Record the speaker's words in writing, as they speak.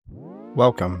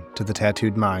Welcome to The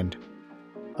Tattooed Mind,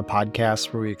 a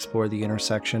podcast where we explore the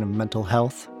intersection of mental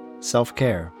health,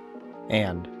 self-care,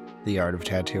 and the art of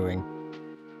tattooing.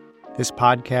 This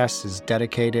podcast is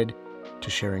dedicated to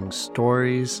sharing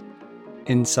stories,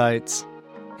 insights,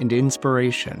 and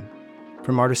inspiration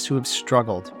from artists who have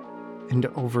struggled and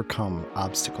overcome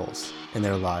obstacles in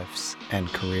their lives and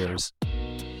careers.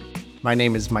 My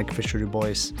name is Mike Fisher-Du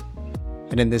Bois,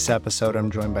 and in this episode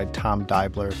I'm joined by Tom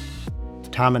Deibler.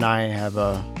 Tom and I have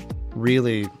a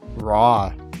really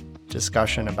raw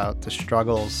discussion about the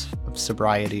struggles of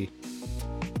sobriety,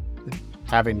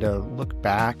 having to look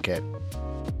back at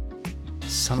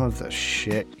some of the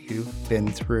shit you've been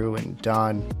through and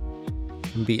done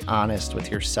and be honest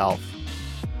with yourself.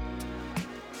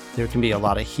 There can be a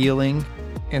lot of healing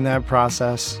in that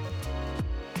process,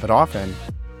 but often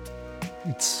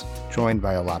it's joined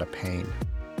by a lot of pain.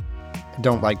 I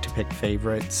don't like to pick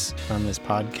favorites on this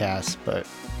podcast, but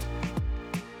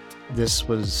this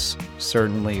was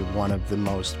certainly one of the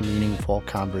most meaningful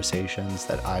conversations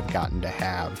that I've gotten to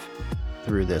have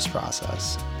through this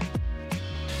process.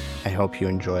 I hope you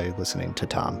enjoy listening to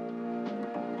Tom.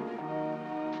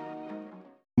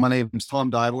 My name is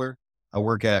Tom Deibler. I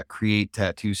work at Create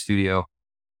Tattoo Studio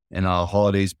in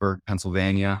Hollidaysburg,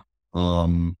 Pennsylvania.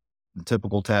 The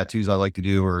typical tattoos I like to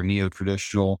do are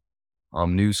neo-traditional,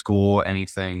 new school,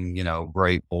 anything,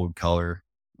 bright, bold color,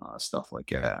 stuff like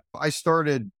that. I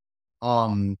started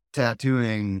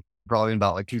tattooing probably in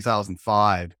about like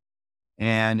 2005.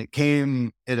 And it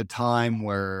came at a time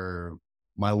where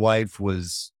my life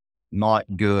was not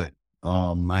good.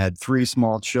 I had 3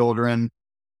 small children.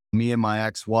 Me and my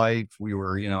ex-wife, we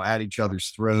were, at each other's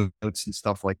throats and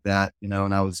stuff like that,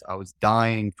 and I was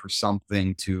dying for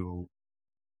something to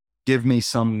give me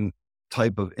some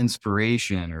type of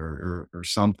inspiration or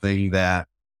something that,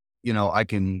 I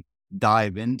can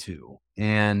dive into.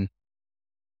 And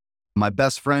my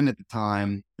best friend at the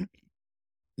time,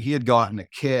 he had gotten a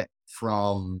kit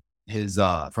from his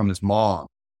mom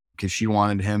because she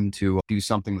wanted him to do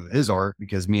something with his art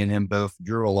because me and him both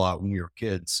drew a lot when we were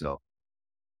kids.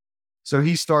 So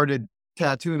he started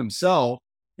tattooing himself,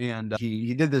 and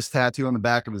he did this tattoo on the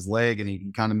back of his leg, and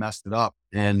he kind of messed it up.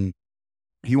 And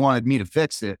he wanted me to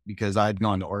fix it because I'd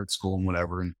gone to art school and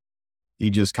whatever. And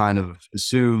he just kind of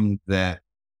assumed that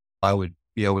I would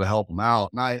be able to help him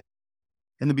out. And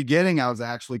in the beginning, I was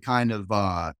actually kind of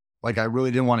like, I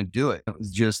really didn't want to do it. It was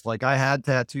just like, I had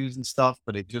tattoos and stuff,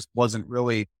 but it just wasn't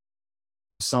really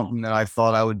something that I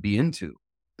thought I would be into.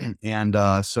 And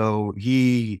so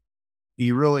he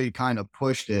really kind of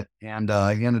pushed it, and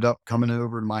he ended up coming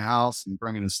over to my house and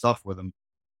bringing his stuff with him.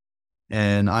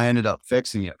 And I ended up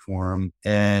fixing it for him.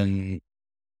 And,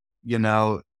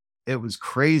 it was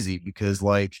crazy because,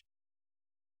 like,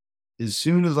 as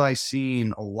soon as I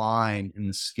seen a line in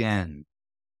the skin,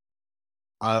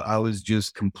 I was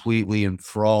just completely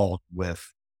enthralled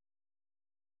with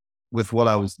what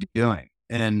I was doing.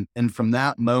 And from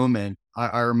that moment,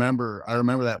 I remember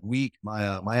that week,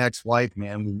 my ex-wife,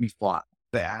 man, we fought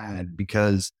bad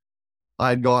because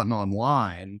I'd gotten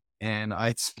online and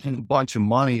I'd spent a bunch of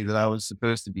money that I was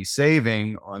supposed to be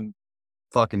saving on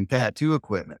fucking tattoo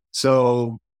equipment.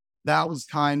 So that was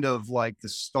kind of like the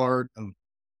start of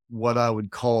what I would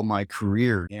call my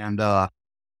career. And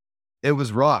it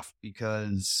was rough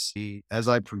because as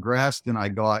I progressed and I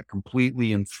got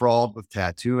completely enthralled with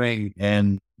tattooing,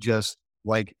 and just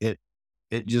like it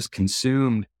just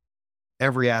consumed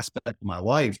every aspect of my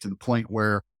life to the point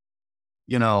where,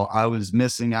 I was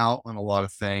missing out on a lot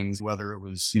of things, whether it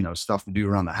was, stuff to do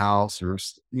around the house or,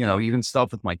 even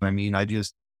stuff with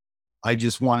I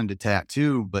just wanted to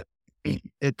tattoo. But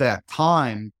at that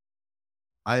time,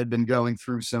 I had been going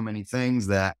through so many things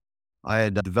that I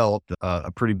had developed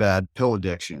a pretty bad pill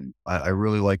addiction. I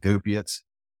really liked opiates,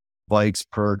 Vikes,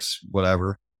 perks,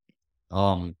 whatever.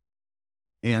 And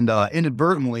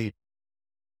inadvertently,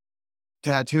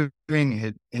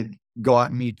 tattooing had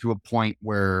gotten me to a point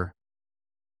where,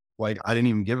 like, I didn't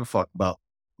even give a fuck about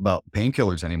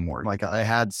painkillers anymore. Like, I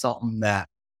had something that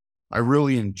I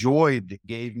really enjoyed that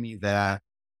gave me that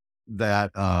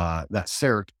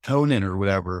serotonin or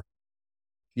whatever,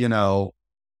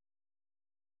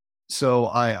 So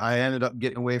I ended up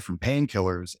getting away from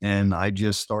painkillers, and I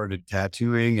just started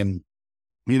tattooing. And,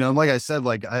 like I said,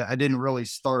 like, I didn't really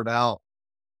start out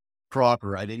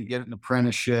proper. I didn't get an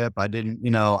apprenticeship. I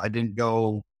didn't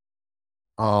go,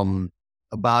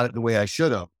 about it the way I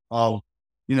should have.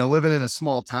 Living in a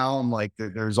small town, like,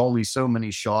 there's only so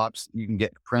many shops you can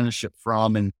get an apprenticeship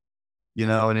from. And,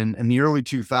 and in the early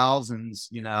 2000s,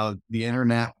 the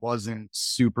internet wasn't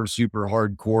super, super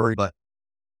hardcore, but,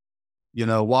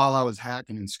 while I was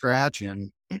hacking and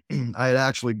scratching, I had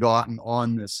actually gotten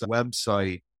on this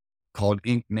website called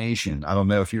Ink Nation. I don't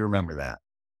know if you remember that.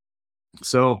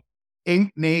 So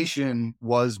Ink Nation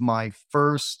was my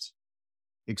first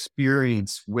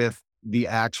experience with the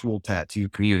actual tattoo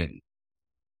community.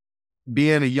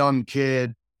 Being a young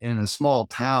kid in a small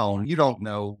town, you don't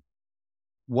know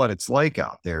what it's like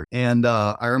out there. And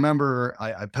I remember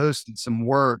I posted some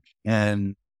work,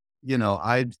 and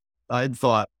I'd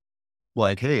thought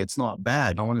like, hey, it's not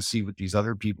bad. I want to see what these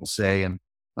other people say. And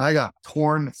I got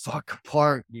torn the fuck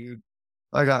apart, dude.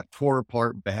 I got tore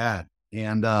apart bad.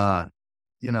 And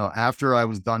after I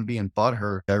was done being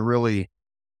butthurt, I really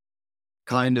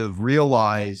kind of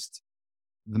realized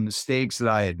the mistakes that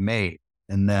I had made,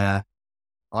 and that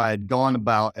I had gone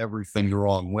about everything the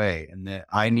wrong way, and that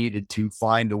I needed to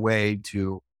find a way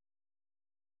to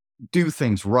do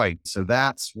things right. So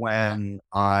that's when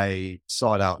I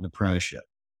sought out an apprenticeship.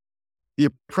 The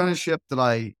apprenticeship that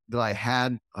I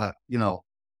had,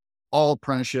 all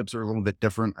apprenticeships are a little bit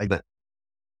different.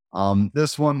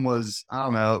 This one was, I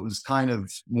don't know, it was kind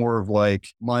of more of like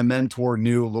my mentor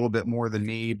knew a little bit more than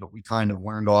me, but we kind of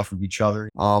learned off of each other.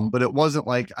 But it wasn't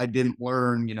like I didn't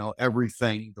learn,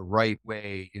 everything the right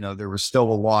way. There was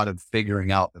still a lot of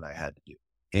figuring out that I had to do.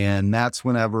 And that's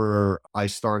whenever I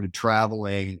started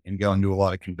traveling and going to a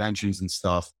lot of conventions and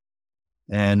stuff.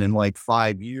 And in like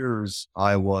 5 years,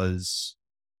 I was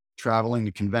traveling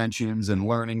to conventions and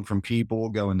learning from people,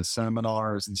 going to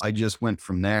seminars. And I just went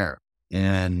from there.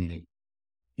 And,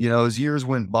 as years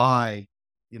went by,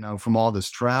 from all this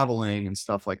traveling and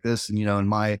stuff like this, and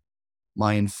my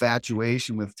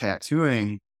infatuation with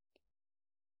tattooing,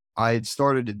 I had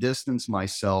started to distance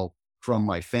myself from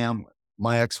my family.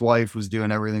 My ex-wife was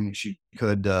doing everything that she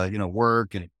could,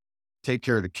 work and take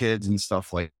care of the kids and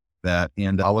stuff like that.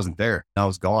 And I wasn't there. I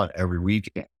was gone every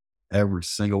weekend, every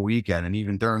single weekend. And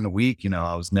even during the week,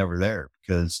 I was never there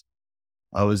because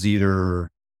I was either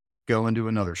going to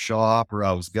another shop or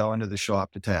I was going to the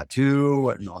shop to tattoo.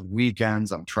 And on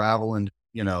weekends, I'm traveling,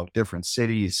 different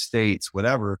cities, states,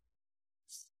 whatever.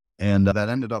 And that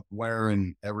ended up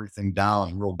wearing everything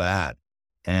down real bad.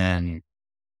 And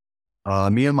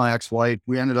me and my ex-wife,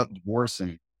 we ended up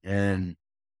divorcing, and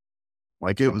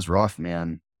like, it was rough,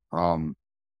 man. Um,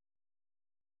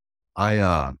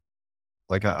 I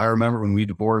remember when we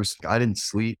divorced, I didn't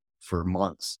sleep for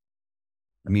months.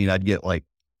 I mean, I'd get like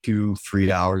 2,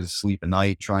 3 hours of sleep a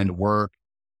night trying to work,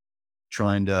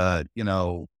 trying to,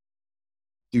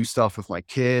 do stuff with my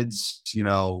kids,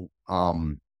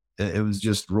 it was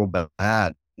just real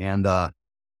bad. And,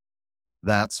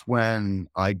 that's when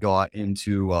I got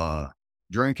into,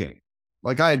 drinking.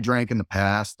 Like, I had drank in the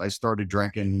past. I started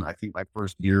drinking, I think my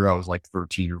first year, I was like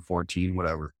 13 or 14,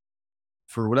 whatever.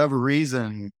 For whatever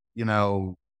reason,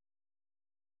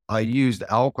 I used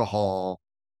alcohol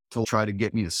to try to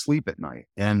get me to sleep at night.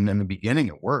 And in the beginning,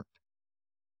 it worked.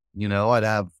 I'd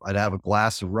have a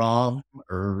glass of rum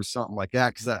or something like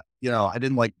that. Cause I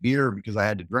didn't like beer because I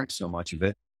had to drink so much of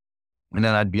it. And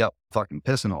then I'd be up fucking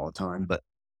pissing all the time. But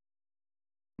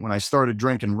when I started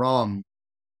drinking rum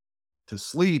to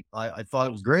sleep, I thought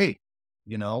it was great.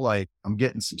 Like, I'm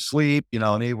getting some sleep,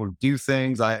 and able to do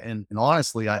things. And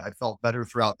honestly, I felt better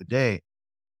throughout the day.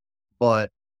 But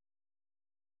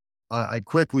I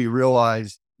quickly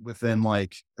realized within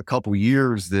like a couple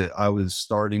years that I was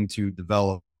starting to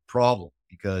develop a problem,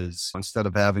 because instead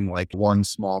of having like one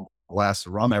small glass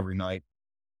of rum every night,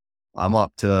 I'm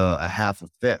up to a half a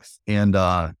fifth. And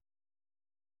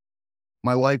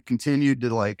my life continued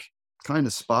to like kind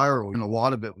of spiral. And a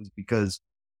lot of it was because,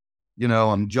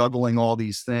 I'm juggling all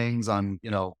these things. I'm,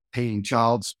 paying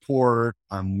child support.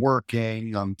 I'm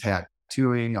working. I'm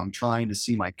tattooing. I'm trying to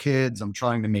see my kids. I'm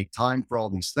trying to make time for all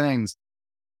these things.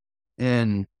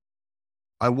 And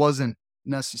I wasn't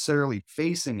necessarily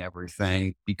facing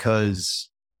everything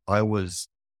because I was,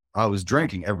 I was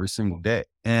drinking every single day.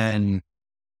 And,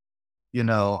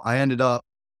 I ended up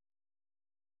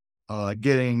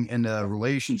getting in a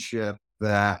relationship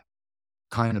that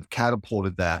kind of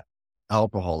catapulted that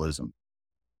alcoholism.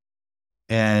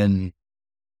 And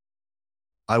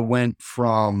I went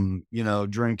from,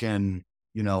 drinking,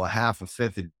 a half a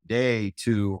fifth a day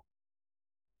to,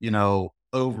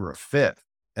 over a fifth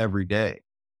every day.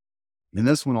 And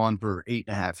this went on for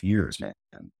 8.5 years, man.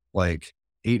 Like,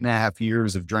 8.5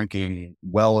 years of drinking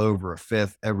well over a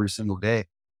fifth every single day.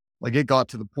 Like, it got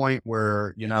to the point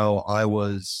where, I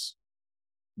was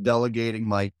delegating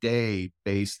my day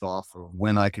based off of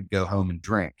when I could go home and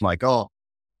drink. Like, oh,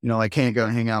 I can't go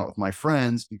hang out with my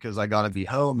friends because I got to be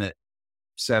home at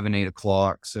 7, 8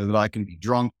 o'clock so that I can be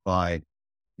drunk by,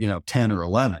 10 or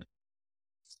 11.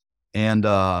 And,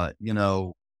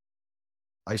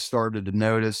 I started to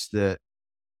notice that,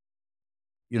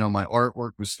 my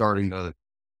artwork was starting to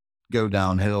go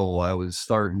downhill. I was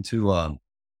starting to,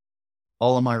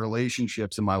 all of my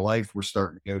relationships in my life were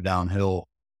starting to go downhill.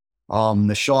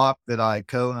 The shop that I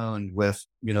co-owned with,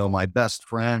 my best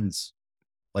friends,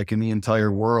 like in the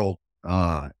entire world,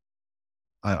 I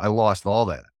lost all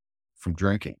that from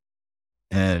drinking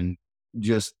and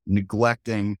just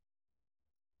neglecting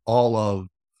all of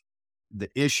the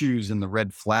issues and the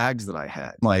red flags that I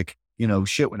had. Like,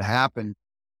 shit would happen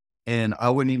and I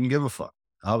wouldn't even give a fuck.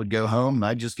 I would go home and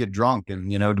I'd just get drunk and,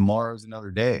 tomorrow's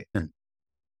another day. And,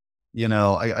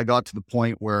 I got to the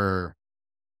point where,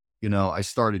 I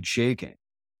started shaking.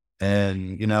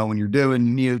 And, when you're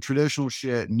doing traditional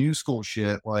shit, new school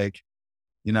shit, like,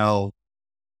 you know,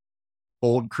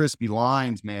 old crispy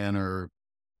lines, man, or,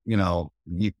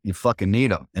 you fucking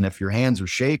need them. And if your hands are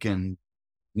shaking,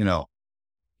 you know,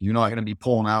 you're not going to be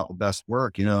pulling out the best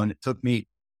work, and it took me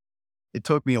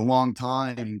a long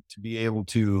time to be able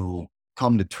to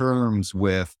come to terms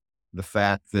with the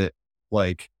fact that,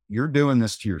 like, you're doing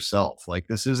this to yourself. Like,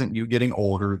 this isn't you getting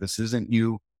older. This isn't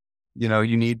you,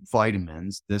 you need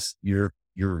vitamins. You're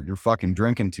fucking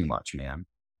drinking too much, man.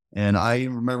 And I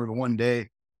remember the one day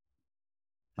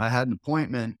I had an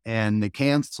appointment and they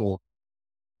canceled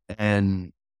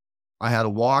and I had a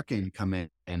walk-in come in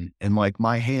and like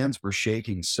my hands were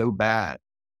shaking so bad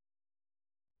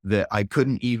that I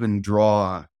couldn't even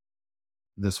draw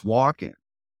this walk-in.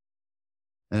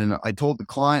 And I told the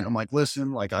client, I'm like,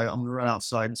 listen, like I'm gonna run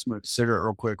outside and smoke a cigarette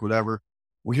real quick, whatever.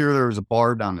 Well, here there was a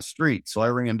bar down the street. So I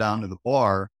ran down to the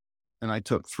bar and I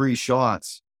took 3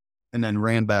 shots and then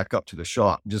ran back up to the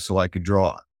shop just so I could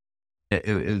draw.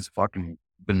 It was fucking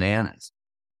bananas.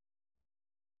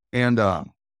 And, a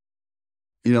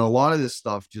lot of this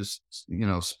stuff just,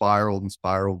 spiraled and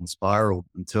spiraled and spiraled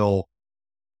until,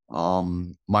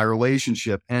 my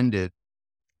relationship ended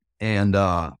and,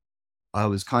 I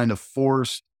was kind of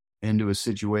forced into a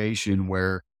situation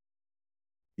where,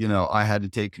 I had to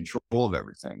take control of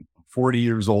everything. I'm 40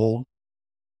 years old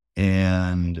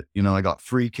and, I got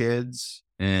 3 kids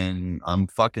and I'm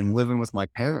fucking living with my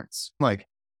parents. Like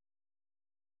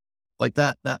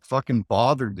that fucking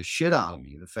bothered the shit out of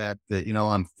me. The fact that,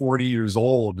 I'm 40 years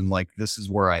old and like, this is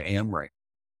where I am right.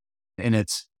 And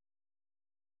it's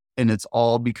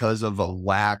all because of a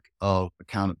lack of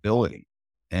accountability.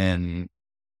 And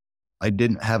I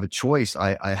didn't have a choice.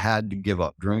 I had to give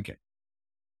up drinking.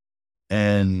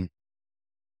 And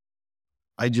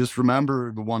I just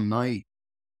remember the one night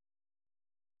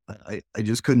I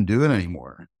just couldn't do it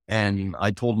anymore. And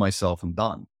I told myself I'm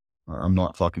done. I'm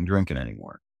not fucking drinking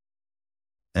anymore.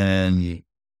 And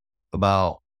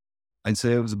I'd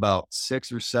say it was about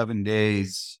 6 or 7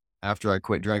 days after I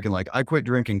quit drinking. Like I quit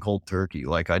drinking cold turkey.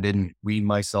 Like I didn't wean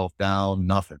myself down,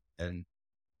 nothing. And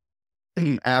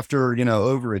after,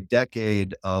 over a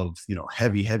decade of,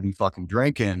 heavy, heavy fucking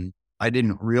drinking, I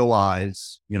didn't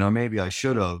realize, maybe I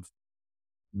should have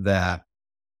that,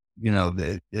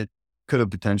 that it could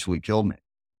have potentially killed me.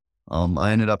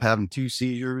 I ended up having 2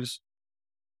 seizures.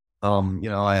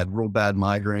 I had real bad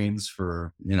migraines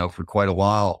for quite a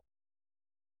while.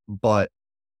 But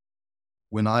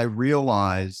when I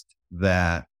realized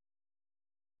that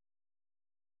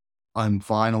I'm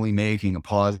finally making a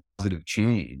positive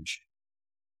change,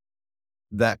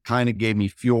 that kind of gave me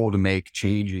fuel to make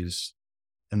changes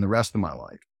in the rest of my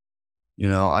life.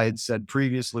 I had said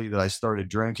previously that I started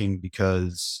drinking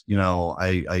because,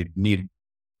 I needed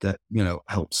that,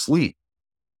 help sleep.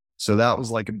 So that was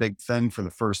like a big thing for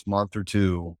the first month or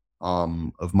 2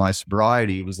 of my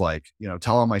sobriety. It was like,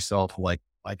 telling myself like,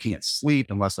 I can't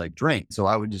sleep unless I drink. So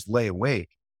I would just lay awake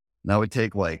and I would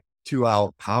take like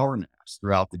 2-hour power naps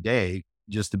throughout the day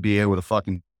just to be able to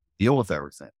fucking deal with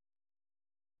everything.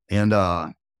 And,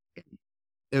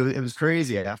 it was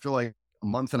crazy. After like a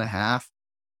month and a half,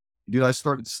 dude, I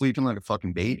started sleeping like a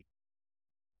fucking baby.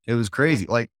 It was crazy.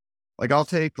 Like I'll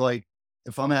take like,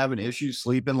 if I'm having issues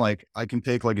sleeping, like I can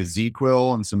take like a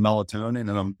Z-Quil and some melatonin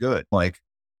and I'm good. Like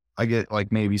I get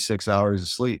like maybe 6 hours of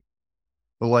sleep.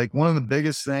 But like one of the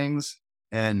biggest things,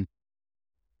 and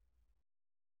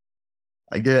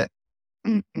I get,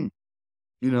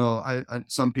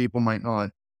 some people might not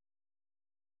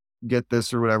get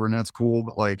this or whatever, and that's cool.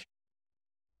 But like,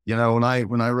 when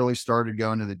I really started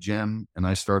going to the gym and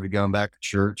I started going back to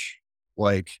church,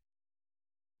 like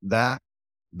that,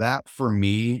 that for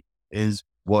me is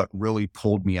what really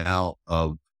pulled me out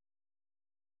of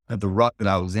the rut that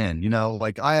I was in.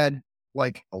 Like I had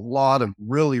like a lot of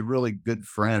really, really good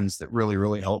friends that really,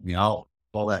 really helped me out,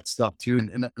 all that stuff too.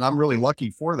 And I'm really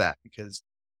lucky for that because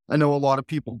I know a lot of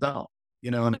people don't,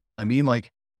 and I mean,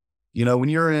 like, when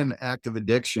you're in active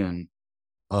addiction,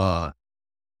 uh,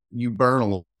 you burn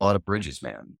a lot of bridges,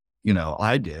 man.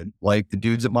 I did. Like the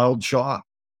dudes at my old shop,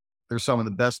 they're some of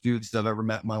the best dudes I've ever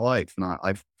met in my life. And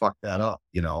I fucked that up.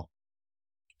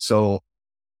 So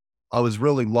I was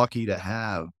really lucky to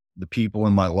have the people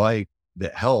in my life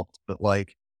that helped, but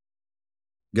like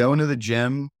going to the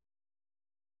gym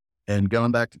and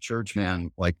going back to church,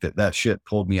 man, like that shit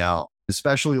pulled me out,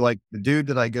 especially like the dude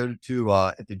that I go to,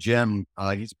 at the gym.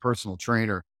 He's a personal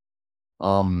trainer.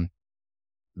 Um,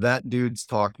 that dude's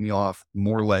talked me off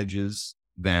more ledges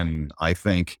than I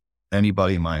think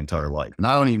anybody in my entire life. And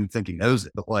I don't even think he knows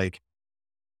it, but like,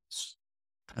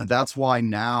 that's why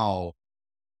now,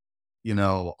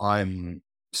 I'm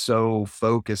so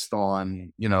focused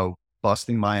on,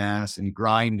 busting my ass and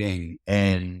grinding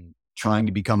and trying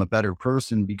to become a better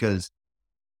person, because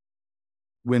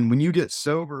when you get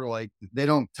sober, like they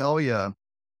don't tell you,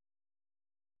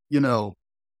 you know,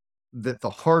 that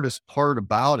the hardest part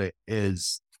about it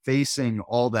is facing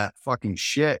all that fucking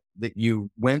shit that you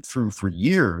went through for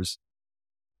years.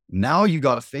 Now you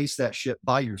got to face that shit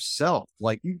by yourself.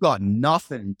 Like you've got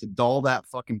nothing to dull that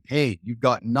fucking pain. You've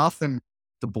got nothing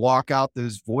to block out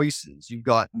those voices. You've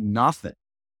got nothing.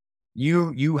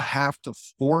 You have to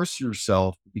force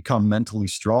yourself to become mentally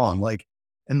strong. Like,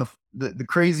 and the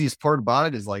craziest part about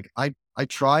it is like, I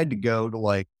tried to go to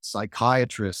like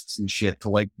psychiatrists and shit to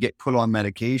like get put on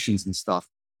medications and stuff.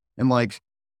 And like,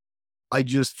 I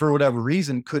just, for whatever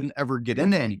reason, couldn't ever get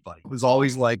into anybody. It was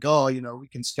always like, oh, we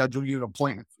can schedule you an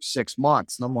appointment for 6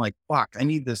 months. And I'm like, fuck, I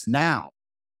need this now.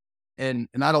 And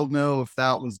I don't know if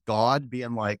that was God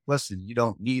being like, listen, you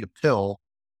don't need a pill.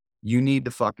 You need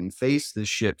to fucking face this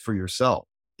shit for yourself.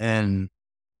 And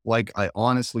like, I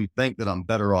honestly think that I'm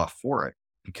better off for it,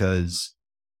 because,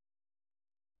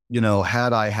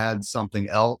 had I had something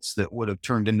else that would have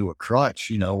turned into a crutch,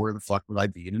 where the fuck would I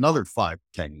be in another 5,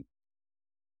 10 years?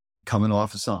 Coming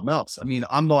off of something else. I mean,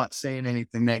 I'm not saying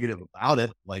anything negative about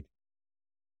it. Like,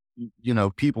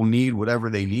 people need whatever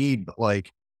they need, but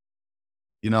like,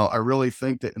 I really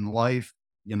think that in life,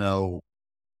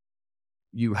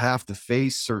 you have to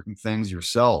face certain things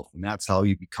yourself, and that's how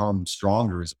you become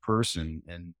stronger as a person,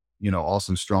 and,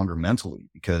 also stronger mentally,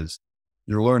 because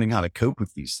you're learning how to cope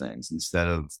with these things instead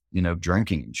of,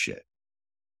 drinking and shit,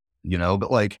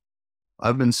 but like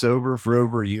I've been sober for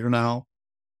over a year now.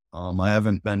 I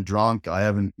haven't been drunk. I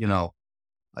haven't,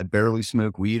 I barely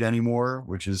smoke weed anymore,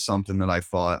 which is something that I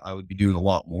thought I would be doing a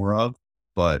lot more of.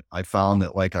 But I found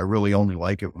that like I really only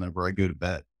like it whenever I go to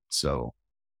bed. So,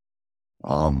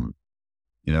 um,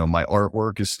 my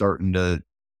artwork is starting to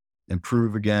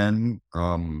improve again.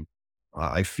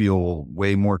 I feel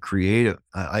way more creative.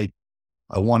 I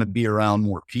want to be around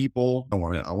more people. I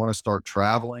want to start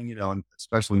traveling, and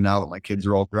especially now that my kids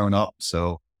are all grown up.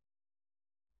 So,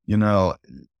 you know,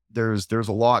 there's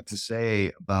a lot to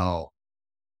say about,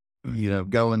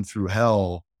 going through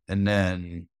hell and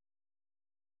then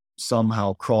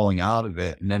somehow crawling out of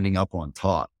it and ending up on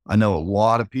top. I know a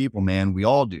lot of people, man. We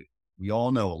all do. We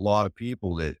all know a lot of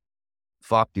people that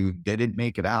fuck, dude, they didn't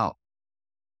make it out,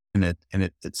 and it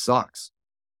sucks.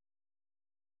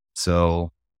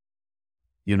 So,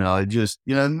 it just,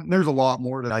 there's a lot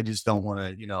more that I just don't want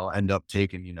to, end up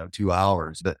taking, 2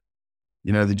 hours. But,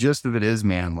 the gist of it is,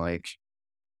 man, like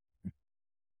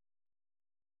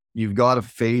you've got to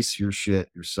face your shit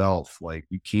yourself. Like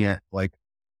you can't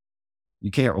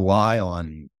rely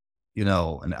on,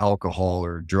 an alcohol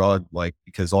or drug, like,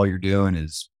 because all you're doing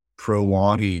is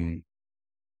prolonging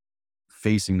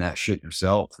facing that shit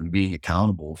yourself and being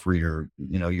accountable for your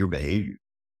behavior.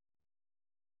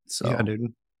 Yeah, So,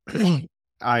 dude.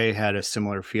 I had a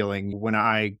similar feeling when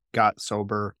I got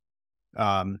sober.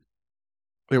 Um,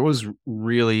 it was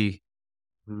really,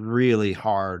 really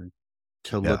hard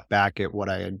to yeah, look back at what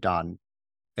I had done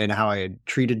and how I had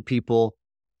treated people,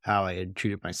 how I had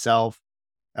treated myself.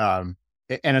 And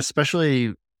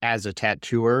especially as a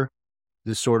tattooer,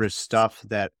 the sort of stuff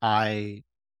that I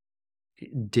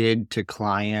did to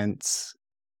clients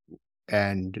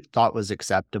and thought was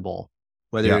acceptable,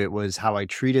 whether yeah, it was how I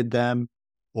treated them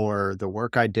or the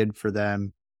work I did for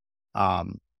them.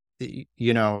 Um, y-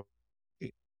 you know,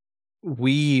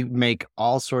 we make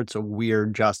all sorts of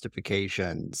weird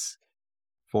justifications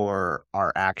for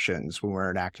our actions when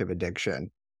we're in active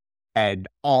addiction. And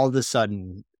all of a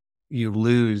sudden, you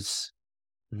lose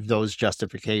those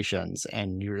justifications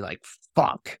and you're like,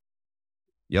 fuck,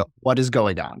 yep. what is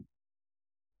going on?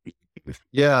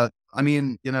 Yeah. I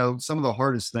mean, some of the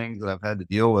hardest things that I've had to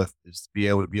deal with is to be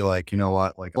able to be like, you know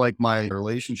what, like my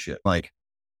relationship, like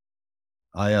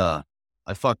I,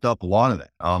 I fucked up a lot of it.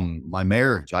 My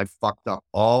marriage, I fucked up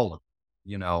all of it,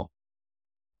 you know,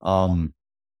 Um,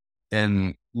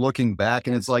 and looking back,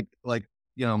 and it's like,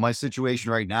 my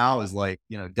situation right now is like,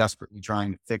 desperately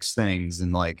trying to fix things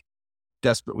and like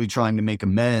desperately trying to make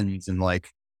amends. And like,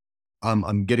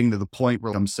 I'm getting to the point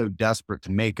where I'm so desperate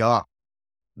to make up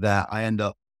that I end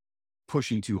up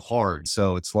pushing too hard.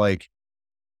 So it's like,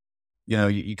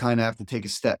 you kind of have to take a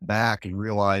step back and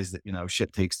realize that,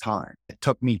 shit takes time. It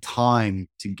took me time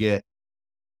to get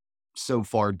so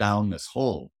far down this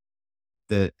hole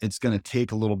that it's going to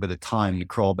take a little bit of time to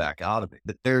crawl back out of it.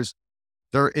 But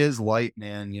there is light,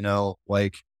 man,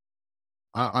 like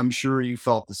I'm sure you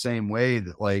felt the same way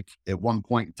that like at one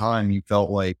point in time, you felt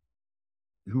like,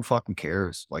 who fucking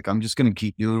cares? Like, I'm just going to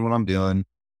keep doing what I'm doing.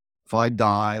 If I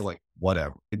die, like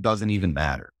whatever, it doesn't even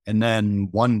matter. And then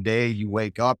one day you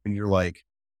wake up and you're like,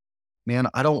 man,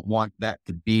 I don't want that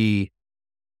to be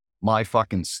my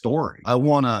fucking story. I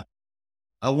want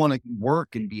to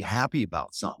work and be happy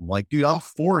about something. Like, dude, I'm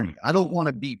 40. I don't want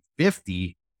to be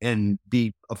 50 and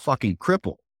be a fucking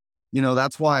cripple.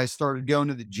 That's why I started going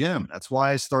to the gym. That's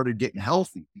why I started getting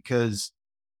healthy, because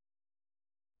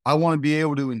I want to be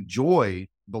able to enjoy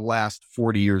the last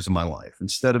 40 years of my life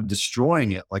instead of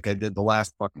destroying it like I did the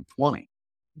last fucking 20.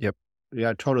 Yep.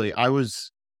 Yeah, totally. I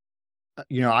was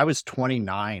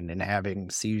 29 and having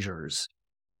seizures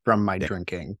from my Yeah.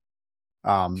 drinking.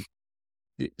 Um,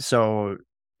 so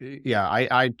yeah,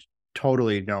 I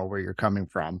totally know where you're coming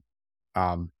from.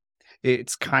 Um,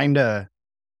 it's kind of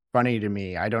funny to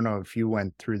me. I don't know if you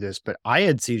went through this, but I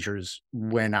had seizures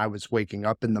when I was waking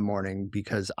up in the morning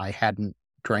because I hadn't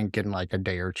drank in like a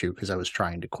day or two because I was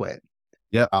trying to quit.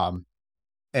 Yeah. Um,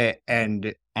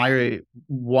 and I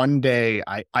one day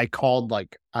I called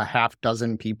like a half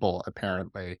dozen people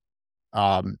apparently,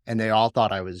 and they all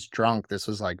thought I was drunk. This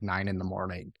was like 9 in the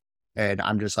morning, and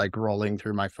I'm just like rolling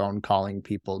through my phone calling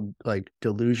people like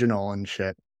delusional and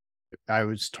shit. I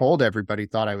was told everybody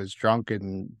thought I was drunk,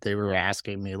 and they were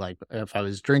asking me like if I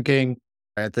was drinking.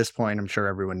 At this point, I'm sure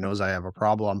everyone knows I have a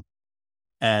problem,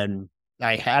 and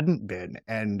I hadn't been.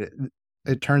 And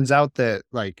it turns out that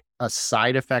like a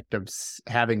side effect of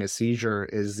having a seizure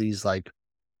is these like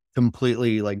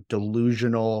completely like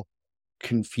delusional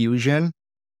confusion,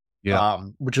 Yeah.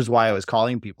 which is why I was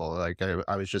calling people. Like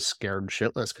I was just scared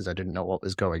shitless because I didn't know what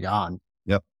was going on.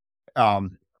 Yep.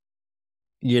 Um,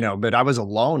 but I was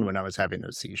alone when I was having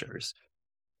those seizures.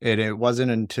 And it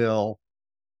wasn't until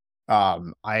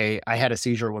I had a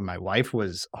seizure when my wife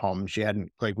was home. She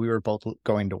hadn't like we were both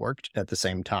going to work at the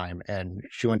same time, and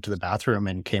she went to the bathroom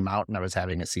and came out, and I was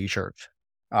having a seizure.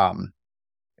 Um,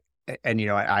 and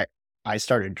I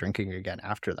started drinking again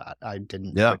after that. I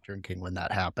didn't Yeah. quit drinking when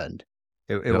that happened.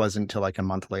 It Yep. wasn't until like a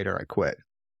month later I quit.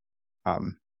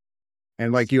 Um,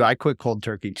 and like you, I quit cold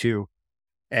turkey too,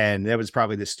 and that was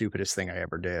probably the stupidest thing I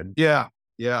ever did. Yeah.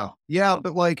 Yeah. Yeah.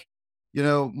 But like,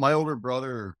 my older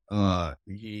brother,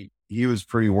 he was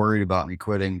pretty worried about me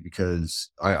quitting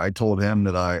because I told him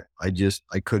that I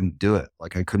couldn't do it.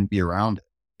 Like I couldn't be around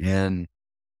it. And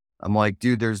I'm like,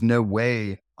 dude, there's no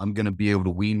way I'm going to be able to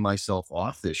wean myself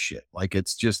off this shit. Like,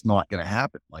 it's just not going to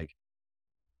happen. Like,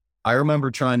 I remember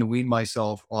trying to wean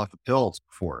myself off the pills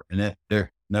before, and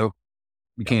no, you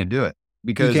Yep. can't do it You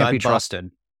because can't be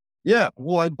trusted.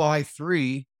 I'd buy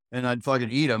 3 and I'd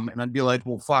fucking eat them, and I'd be like,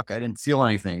 well, fuck, I didn't feel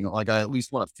anything. Like, I at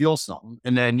least want to feel something.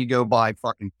 And then you go buy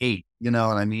fucking 8, you know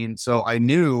what I mean? So I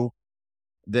knew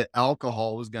that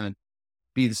alcohol was going to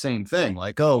be the same thing.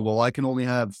 Like, oh, well, I can only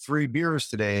have 3 beers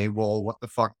today. Well, what the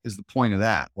fuck is the point of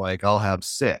that? Like, I'll have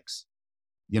 6.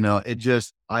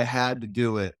 I had to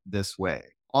do it this way.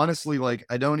 Honestly, like,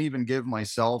 I don't even give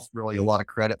myself really a lot of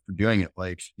credit for doing it.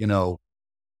 Like,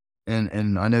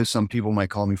 and I know some people might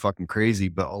call me fucking crazy,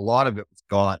 but a lot of it was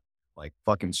God, like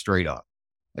fucking straight up.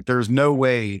 Like, there's no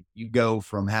way you go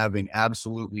from having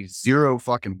absolutely zero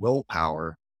fucking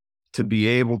willpower to be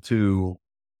able to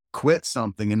quit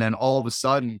something. And then all of a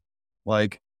sudden,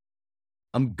 like,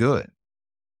 I'm good,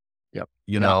 Yep.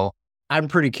 you Yeah. know? I'm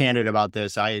pretty candid about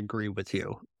this. I agree with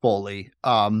you fully.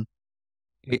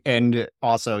 And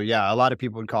also, yeah, a lot of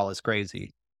people would call us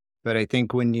crazy, but I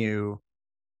think when you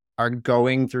are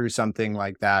going through something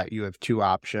like that, you have two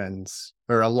options,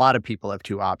 or a lot of people have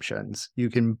two options. You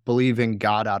can believe in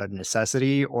God out of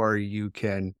necessity, or you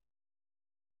can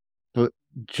b-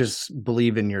 just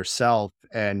believe in yourself.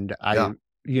 And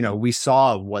Yeah. we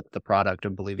saw what the product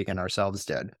of believing in ourselves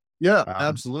did. Yeah, Um,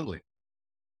 absolutely.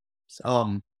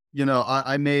 so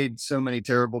I made so many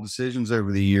terrible decisions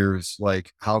over the years.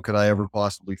 Like, how could I ever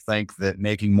possibly think that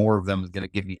making more of them is going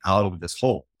to get me out of this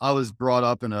hole? I was brought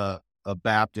up in a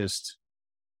Baptist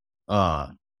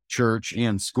uh church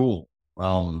and school.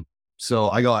 So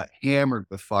I got hammered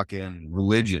with fucking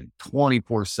religion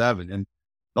 24/7. And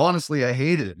honestly, I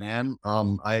hated it, man.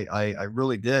 I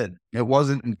really did. It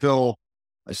wasn't until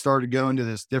I started going to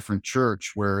this different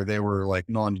church where they were like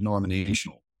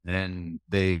non-denominational and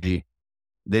they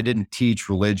didn't teach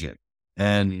religion.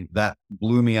 And that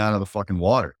blew me out of the fucking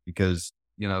water because,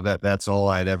 that's all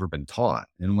I'd ever been taught.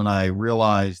 And when I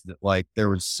realized that like there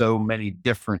was so many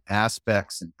different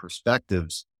aspects and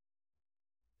perspectives,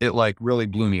 it like really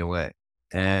blew me away.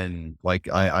 And like,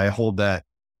 I hold that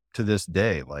to this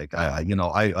day. Like I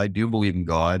do believe in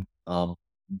God.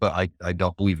 But I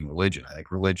don't believe in religion. I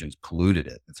think religion's polluted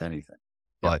it, if anything.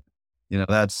 Yep. But,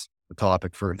 that's a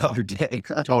topic for another day.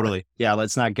 Totally. Yeah,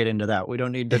 let's not get into that. We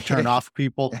don't need to turn off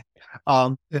people.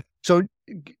 Um, so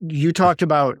you talked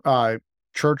about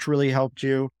church really helped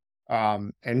you,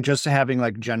 and just having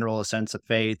like general a sense of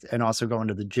faith and also going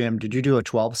to the gym. Did you do a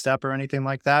 12 step or anything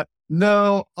like that?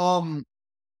 No,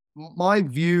 my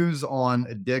views on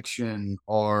addiction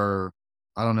are,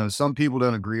 I don't know, some people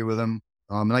don't agree with them.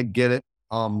 And I get it.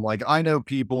 Like I know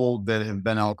people that have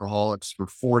been alcoholics for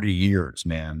 40 years,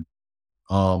 man.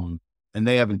 Um, and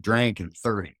they haven't drank in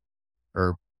 30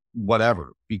 or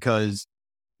whatever, because,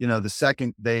 the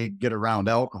second they get around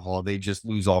alcohol, they just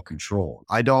lose all control.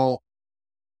 I don't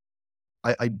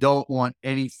want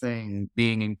anything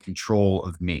being in control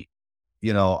of me.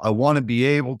 I want to be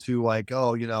able to like,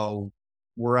 oh,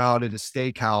 we're out at a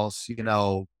steakhouse,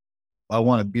 I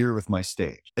want a beer with my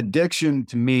steak. Addiction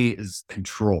to me is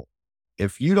control.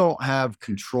 If you don't have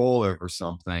control over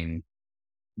something,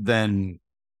 then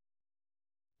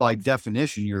by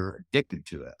definition, you're addicted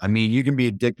to it. I mean, you can be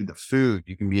addicted to food.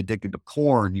 You can be addicted to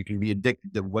porn. You can be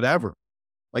addicted to whatever.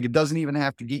 Like it doesn't even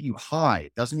have to get you high.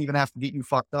 It doesn't even have to get you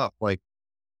fucked up. Like,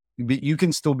 but you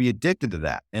can still be addicted to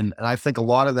that. And I think a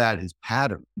lot of that is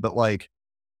pattern, but like,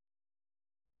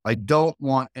 I don't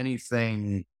want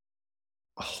anything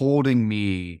holding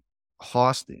me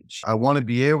hostage. I want to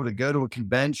be able to go to a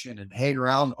convention and hang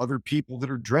around other people that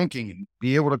are drinking and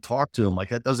be able to talk to them. Like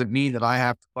that doesn't mean that I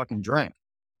have to fucking drink.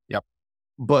 Yep.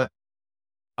 But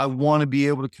I want to be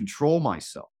able to control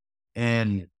myself.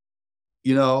 And,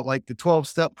 like the 12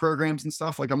 step programs and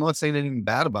stuff, like I'm not saying anything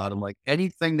bad about them. Like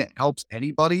anything that helps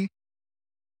anybody,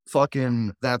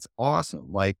 fucking, that's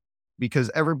awesome. Like,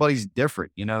 because everybody's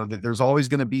different, that there's always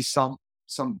going to be some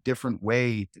different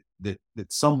way that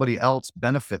somebody else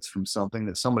benefits from something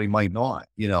that somebody might not.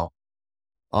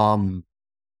 Um,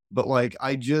 but like,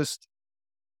 I don't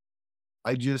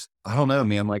know,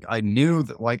 man. Like I knew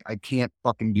that like, I can't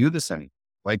fucking do this anymore.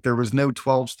 Like there was no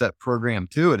 12-step program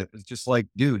to it. It was just like,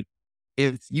 dude,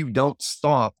 if you don't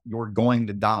stop, you're going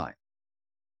to die.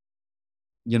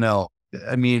 You know,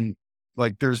 I mean,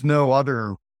 like there's no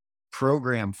other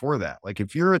program for that. Like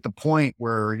if you're at the point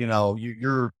where,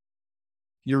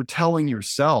 you're telling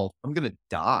yourself, I'm going to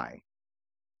die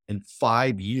in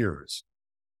 5 years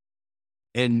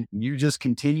and you just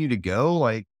continue to go,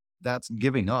 like that's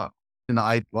giving up. And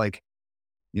I like,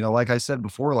 like I said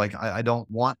before, like I don't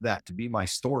want that to be my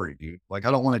story, dude. Like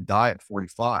I don't want to die at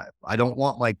 45. I don't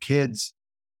want my kids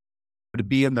to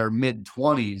be in their mid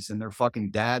 20s and their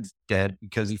fucking dad's dead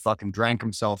because he fucking drank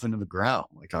himself into the ground.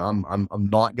 Like I'm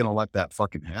not going to let that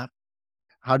fucking happen.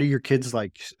 How do your kids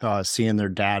like seeing their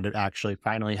dad actually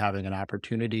finally having an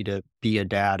opportunity to be a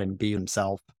dad and be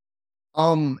himself?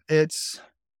 It's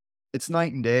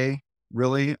night and day,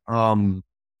 really. I'm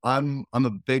a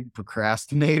big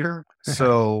procrastinator.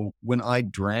 So when I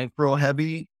drank real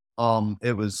heavy,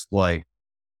 it was like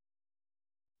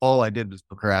all I did was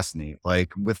procrastinate,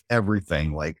 like with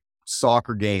everything, like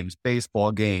soccer games,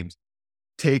 baseball games,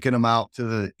 taking them out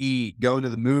to eat, going to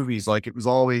the movies. Like it was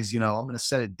always, I'm going to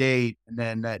set a date, and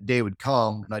then that day would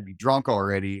come and I'd be drunk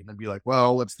already. And I'd be like,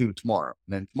 well, let's do it tomorrow.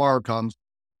 And then tomorrow comes,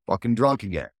 fucking drunk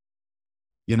again.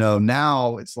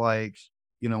 Now it's like,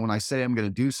 when I say I'm going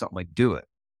to do something, like do it.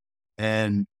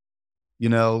 And,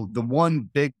 the one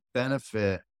big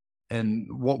benefit and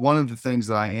one of the things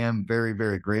that I am very,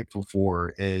 very grateful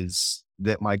for is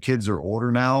that my kids are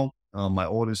older now. My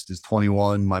oldest is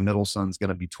 21. My middle son's going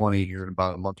to be 20 here in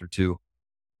about a month or two.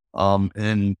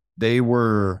 And they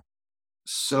were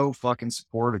so fucking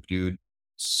supportive, dude.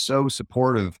 So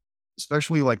supportive,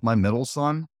 especially like my middle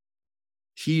son.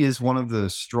 He is one of the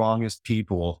strongest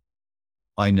people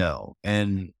I know.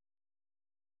 And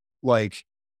like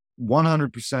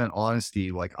 100%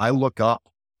 honesty, like I look up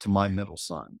to my middle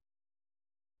son.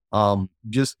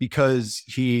 Just because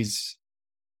he's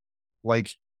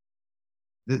like,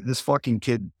 this fucking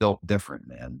kid built different,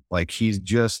 man. Like he's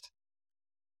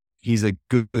a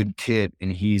good kid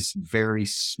and he's very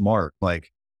smart.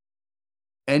 Like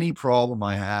any problem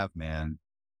I have, man,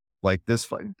 like this,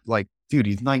 like, dude,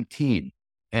 he's 19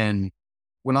 and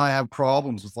when I have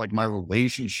problems with like my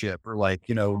relationship or like,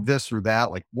 this or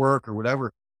that, like work or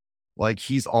whatever, like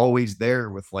he's always there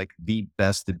with like the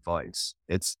best advice.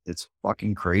 It's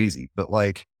fucking crazy. But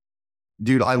like,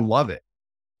 dude, I love it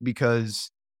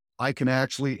because I can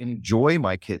actually enjoy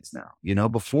my kids now.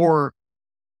 Before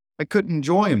I couldn't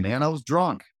enjoy them, man. I was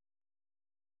drunk.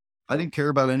 I didn't care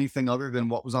about anything other than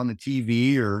what was on the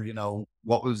TV or,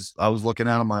 I was looking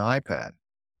at on my iPad.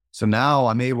 So now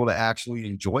I'm able to actually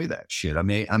enjoy that shit. I'm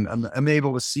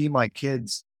able to see my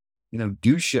kids,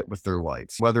 do shit with their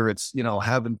lives, whether it's,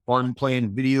 having fun playing a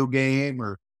video game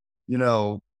or, you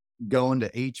know, going to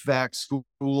HVAC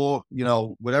school,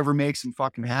 whatever makes them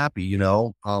fucking happy,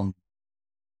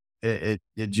 it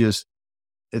just,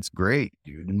 it's great,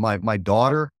 dude. And my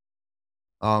daughter,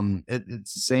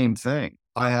 it's the same thing.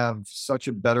 I have such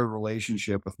a better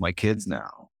relationship with my kids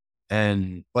now.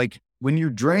 And like when you're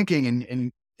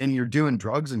drinking and you're doing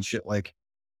drugs and shit, like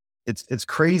it's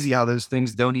crazy how those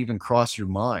things don't even cross your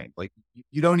mind. Like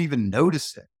you don't even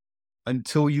notice it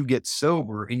until you get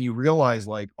sober and you realize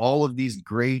like all of these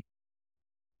great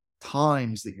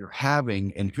times that you're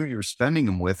having and who you're spending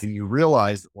them with. And you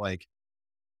realize that like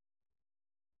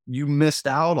you missed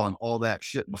out on all that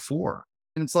shit before.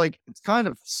 And it's like, it's kind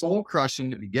of soul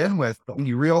crushing to begin with, but when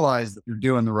you realize that you're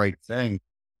doing the right thing,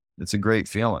 it's a great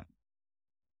feeling.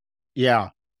 Yeah,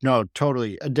 no,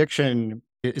 totally. Addiction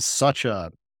is such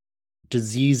a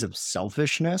disease of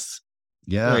selfishness,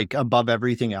 Yeah. like above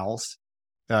everything else.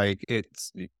 Like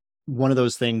it's one of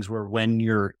those things where when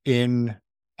you're in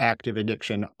active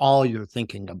addiction, all you're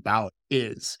thinking about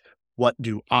is what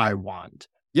do I want?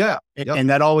 Yeah. Yep. And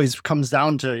that always comes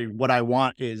down to what I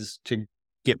want is to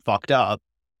get fucked up. Yep.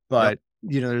 But,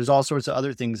 there's all sorts of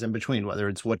other things in between, whether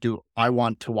it's what do I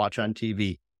want to watch on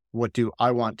TV? What do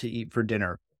I want to eat for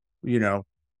dinner? You know,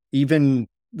 even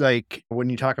like when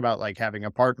you talk about like having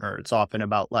a partner, it's often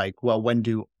about like, well, when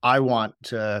do I want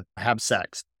to have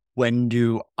sex? When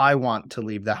do I want to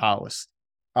leave the house?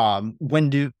 When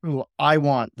do I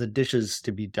want the dishes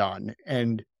to be done?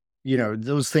 And,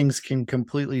 those things can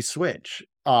completely switch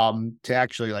to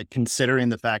actually like considering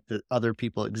the fact that other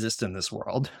people exist in this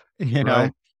world, you know?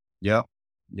 Right. Yep.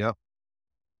 Yep.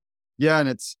 Yeah. And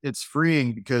it's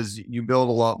freeing because you build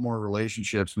a lot more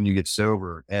relationships when you get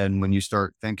sober and when you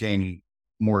start thinking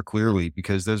more clearly,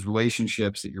 because those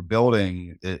relationships that you're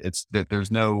building, it's that there's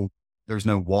no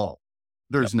wall. Yep.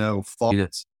 There's no fault.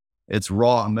 It's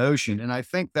raw emotion. And I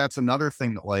think that's another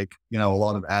thing that like, a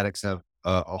lot of addicts have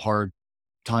a hard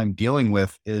time dealing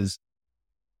with is,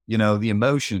 the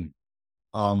emotion.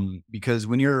 Because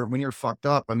when you're fucked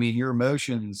up, I mean, your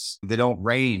emotions, they don't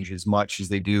range as much as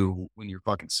they do when you're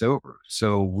fucking sober.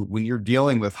 So when you're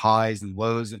dealing with highs and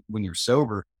lows when you're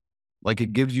sober, like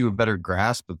it gives you a better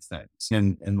grasp of things.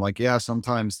 And like, yeah,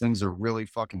 sometimes things are really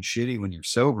fucking shitty when you're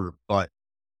sober, but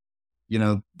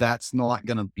that's not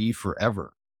going to be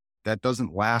forever. That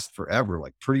doesn't last forever.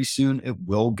 Like pretty soon it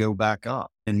will go back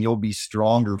up and you'll be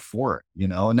stronger for it,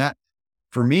 and that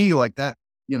for me, like that,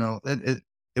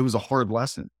 it was a hard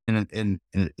lesson and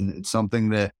it's something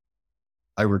that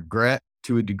I regret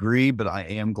to a degree, but I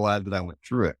am glad that I went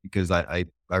through it because I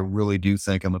really do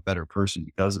think I'm a better person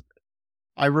because of it.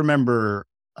 I remember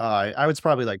I was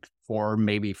probably like 4,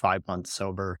 maybe 5 months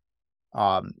sober,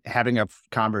 having a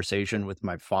conversation with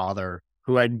my father,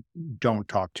 who I don't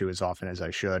talk to as often as I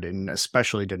should, and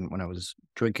especially didn't when I was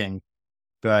drinking.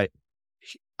 But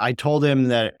I told him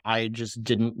that I just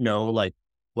didn't know like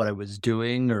what I was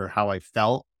doing or how I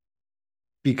felt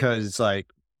because like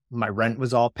my rent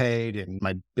was all paid and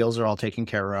my bills are all taken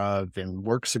care of and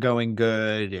work's going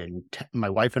good and my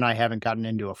wife and I haven't gotten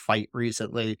into a fight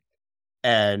recently.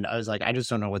 And I was like, I just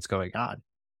don't know what's going on.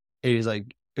 And he's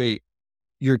like, hey,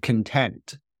 you're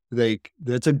content. Like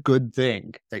that's a good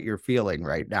thing that you're feeling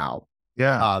right now.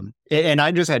 Yeah. And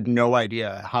I just had no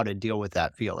idea how to deal with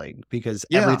that feeling because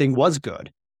Yeah. everything was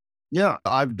good. Yeah.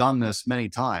 I've done this many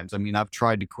times. I mean, I've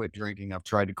tried to quit drinking. I've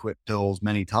tried to quit pills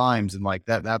many times. And like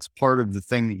that's part of the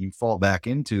thing that you fall back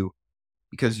into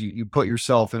because you put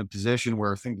yourself in a position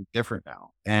where things are different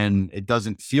now and it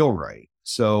doesn't feel right.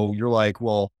 So you're like,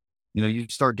 well, you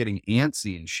start getting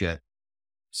antsy and shit.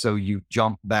 So you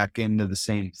jump back into the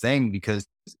same thing because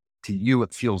to you,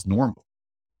 it feels normal,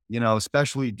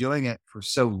 especially doing it for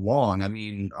so long. I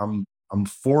mean, I'm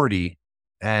 40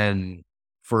 and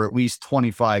for at least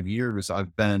 25 years,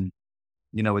 I've been,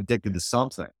 addicted to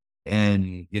something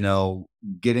and,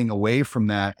 getting away from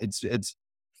that.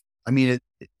 I mean,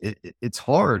 it's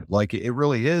hard. Like it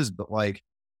really is, but like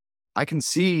I can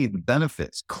see the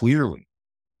benefits clearly.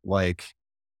 Like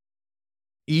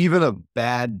even a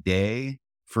bad day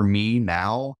for me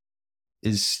now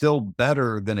is still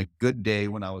better than a good day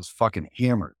when I was fucking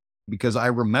hammered, because I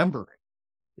remember it.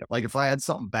 Yep. Like if I had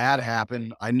something bad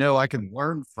happen, I know I can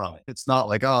learn from it. It's not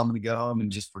like, oh, I'm going to go home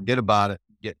and just forget about it,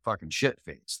 and get fucking shit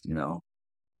faced, you know?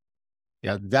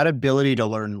 Yeah, that ability to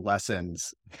learn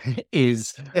lessons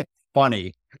is Yeah.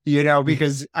 funny,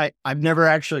 because I've never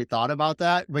actually thought about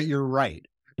that, but you're right.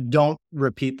 Don't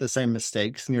repeat the same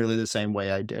mistakes nearly the same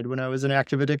way I did when I was in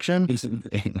active addiction.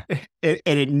 And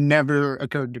it never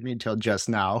occurred to me until just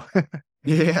now.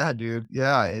 Yeah, dude.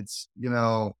 Yeah. It's,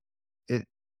 it,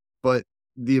 but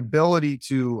the ability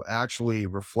to actually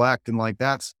reflect, and like,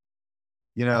 that's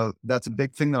a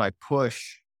big thing that I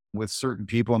push with certain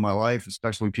people in my life,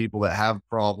 especially people that have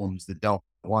problems that don't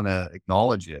want to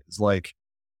acknowledge it. It's like,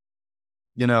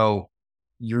 you know,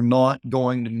 you're not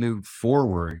going to move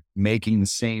forward making the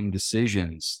same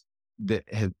decisions that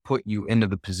have put you into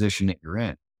the position that you're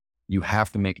in. You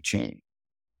have to make a change.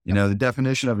 The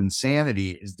definition of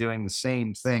insanity is doing the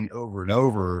same thing over and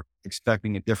over,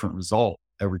 expecting a different result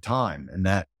every time. And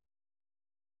that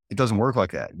it doesn't work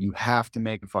like that. You have to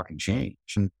make a fucking change,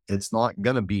 and it's not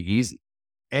going to be easy.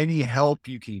 Any help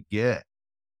you can get,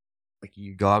 like,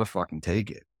 you got to fucking take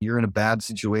it. You're in a bad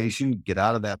situation, get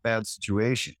out of that bad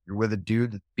situation. You're with a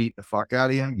dude that beat the fuck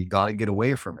out of you got to get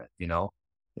away from it.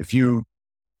 If you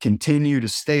continue to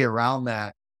stay around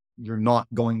that, you're not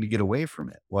going to get away from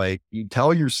it. Like, you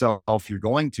tell yourself you're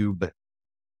going to, but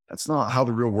that's not how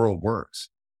the real world works.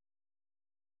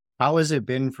 How has it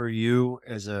been for you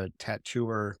as a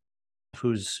tattooer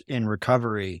who's in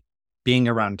recovery, being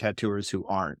around tattooers who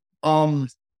aren't?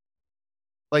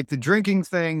 Like, the drinking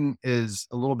thing is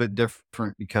a little bit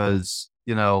different because,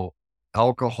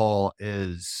 alcohol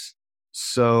is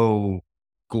so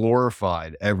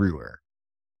glorified everywhere.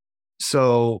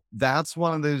 So that's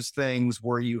one of those things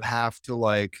where you have to,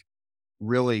 like,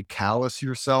 really callous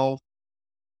yourself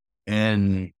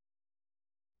and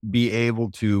be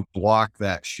able to block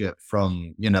that shit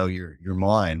from, your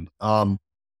mind.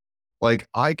 Like,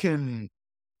 I can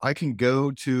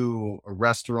go to a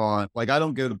restaurant. Like, I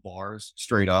don't go to bars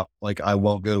straight up. Like, I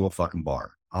won't go to a fucking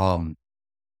bar.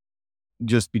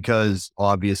 Just because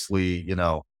obviously,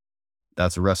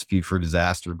 that's a recipe for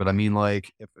disaster. But I mean,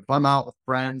 like, if I'm out with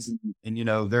friends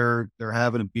and they're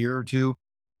having a beer or two,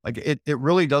 like, it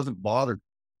really doesn't bother me.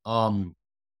 Um,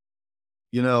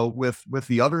 with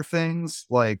the other things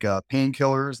like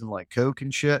painkillers and like Coke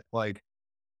and shit, like,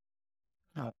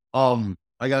 I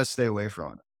gotta stay away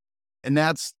from it. And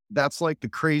that's like the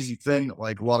crazy thing that,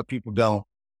 like, a lot of people don't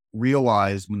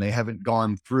realize when they haven't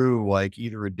gone through, like,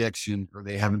 either addiction or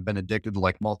they haven't been addicted to,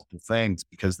 like, multiple things,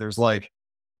 because there's like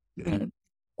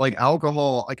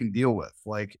alcohol I can deal with.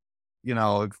 Like,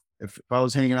 if I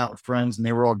was hanging out with friends and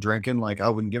they were all drinking, like, I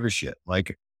wouldn't give a shit.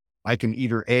 Like, I can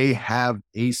either have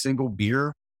a single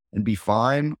beer and be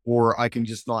fine, or I can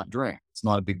just not drink. It's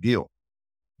not a big deal.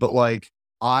 But, like,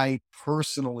 I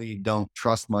personally don't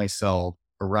trust myself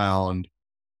around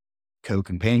Coke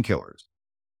and painkillers.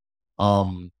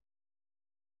 Um,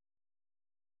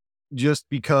 just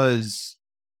because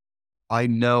I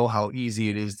know how easy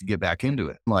it is to get back into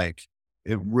it. Like,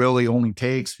 it really only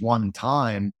takes one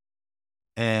time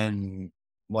and,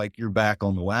 like, you're back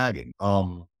on the wagon.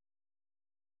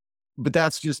 But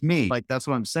that's just me. Like, that's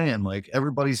what I'm saying. Like,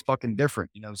 everybody's fucking different.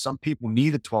 Some people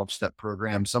need a 12-step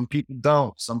program. Some people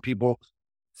don't. Some people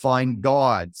find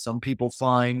God. Some people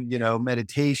find,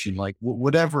 meditation, like,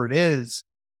 whatever it is,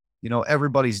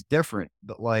 everybody's different.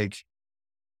 But, like,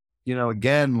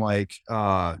 again, like,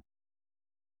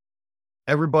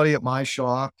 everybody at my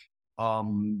shop,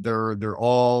 they're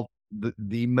all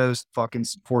the most fucking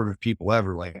supportive people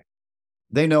ever. Like,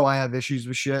 they know I have issues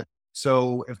with shit.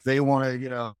 So if they want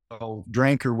to,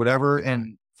 drink or whatever,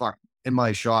 and fuck, in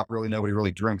my shop, really nobody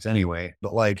really drinks anyway,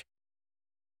 but, like,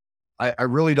 I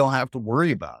really don't have to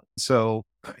worry about it. So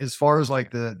as far as, like,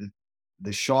 the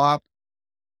shop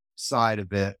side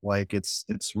of it, like, it's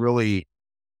really,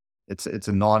 it's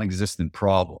a non-existent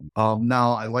problem.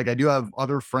 Now I do have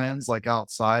other friends, like,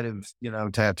 outside of,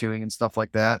 tattooing and stuff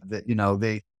like that,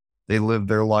 that, they live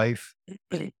their life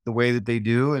the way that they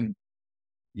do. And,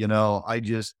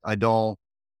 I don't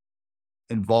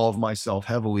involve myself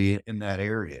heavily in that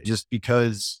area, just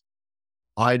because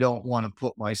I don't want to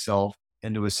put myself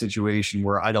into a situation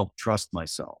where I don't trust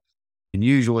myself. And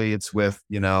usually it's with,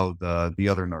 the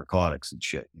other narcotics and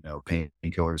shit,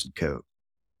 painkillers and coke.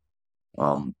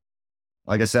 Um,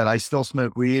 like I said, I still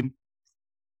smoke weed,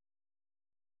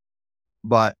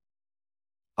 but,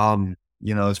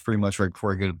 it's pretty much right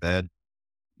before I go to bed.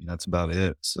 That's about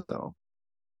it. So,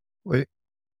 Wait,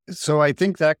 so I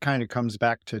think that kind of comes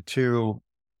back to two.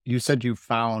 You said you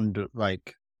found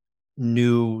like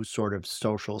new sort of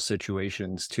social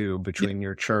situations too Yeah. between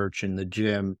your church and the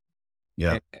gym,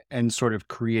 Yeah. and, and sort of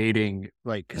creating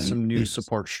like some new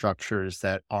support structures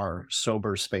that are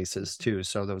sober spaces too.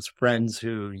 So those friends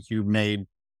who you made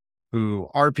who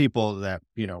are people that,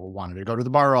 wanted to go to the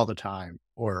bar all the time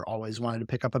or always wanted to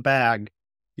pick up a bag,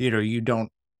 you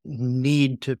don't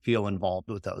need to feel involved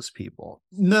with those people.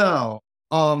 No.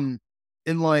 Um,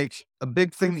 and like a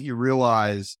big thing that you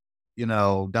realize,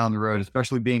 down the road,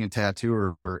 especially being a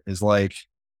tattooer, is like,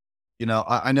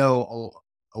 I know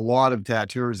a lot of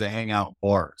tattooers that hang out in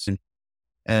bars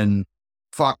and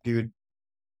fuck, dude.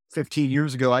 15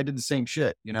 years ago, I did the same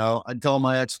shit. I'd tell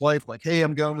my ex-wife, like, hey,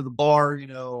 I'm going to the bar, I'm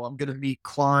going to meet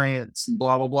clients and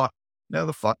blah, blah, blah. No,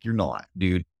 the fuck you're not,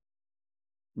 dude.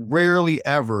 Rarely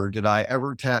ever did I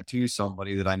ever tattoo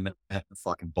somebody that I met at the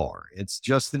fucking bar. It's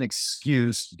just an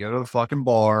excuse to go to the fucking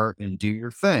bar and do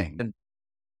your thing. And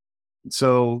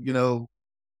so,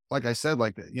 like I said,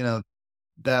 like,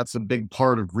 that's a big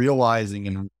part of realizing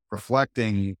and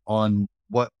reflecting on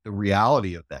what the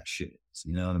reality of that shit is.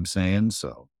 You know what I'm saying?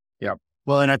 So, Yep.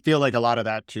 Well, and I feel like a lot of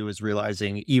that too is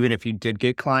realizing even if you did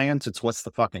get clients, it's what's the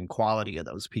fucking quality of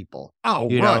those people. oh,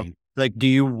 You know, right. like, do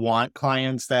you want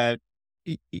clients that,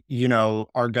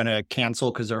 are going to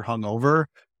cancel because they're hungover?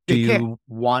 Do Yeah. you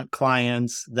want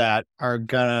clients that are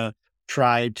going to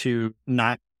try to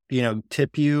not,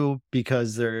 tip you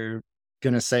because they're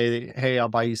going to say, hey, I'll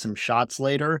buy you some shots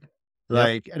later? Yep.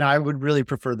 Like, and I would really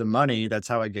prefer the money. That's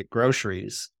how I get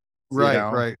groceries, you Right.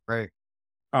 know? Right. Right.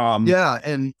 Um, Yeah.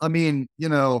 And I mean,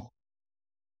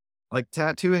 like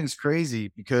tattooing's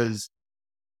crazy because,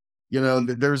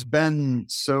 there's been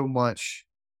so much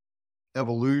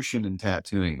evolution in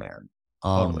tattooing there.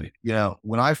 totally.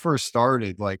 When I first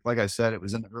started, like I said, it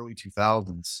was in the early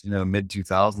 2000s, mid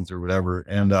 2000s or whatever.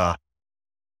 And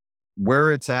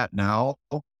where it's at now,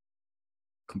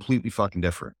 completely fucking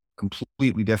different,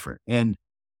 completely different. And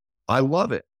I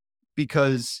love it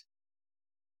because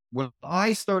when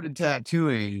I started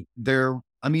tattooing, there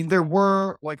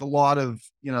were like a lot of,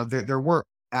 there were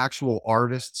actual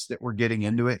artists that were getting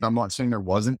into it. I'm not saying there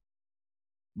wasn't,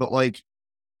 but like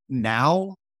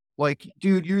now, like,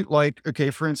 dude, you're like,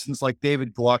 okay, for instance, like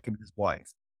David Gluck and his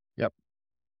wife, Yep.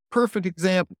 perfect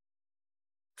example,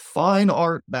 fine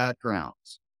art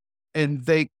backgrounds, and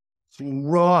they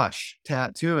crush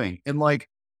tattooing. And like,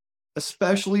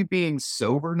 especially being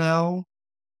sober now,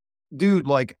 dude,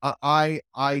 like I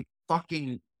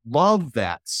fucking love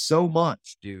that so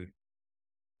much, dude.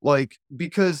 Like,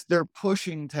 because they're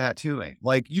pushing tattooing,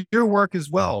 like your work as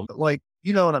well. Like,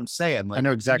 you know what I'm saying? I Like know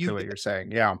when exactly what you're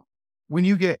saying. Yeah.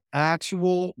 you get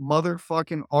actual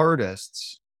motherfucking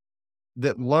artists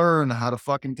that learn how to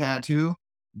fucking tattoo,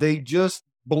 they just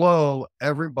blow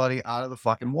everybody out of the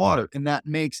fucking water. And that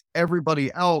makes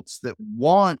everybody else that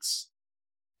wants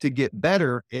to get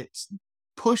better, it's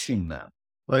pushing them.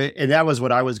 Well, and that was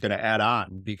what I was going to add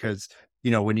on because,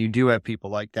 when you do have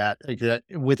people like that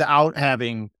without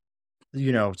having,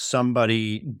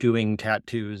 somebody doing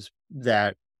tattoos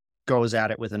that goes at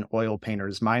it with an oil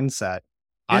painter's mindset,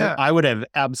 Yeah. I would have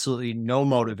absolutely no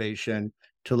motivation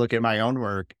to look at my own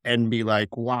work and be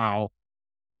like, wow,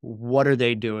 what are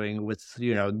they doing with,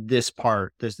 this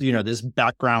part, this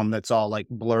background that's all like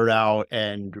blurred out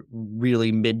and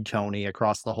really mid-tony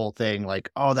across the whole thing.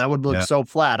 Like, oh, that would look Yeah. so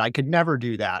flat. I could never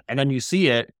do that. And then you see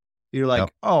it, you're Yep.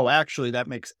 like, oh, actually, that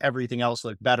makes everything else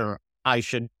look better. I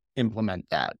should implement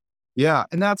that. Yeah.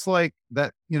 And that's like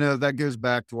that, that goes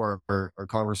back to our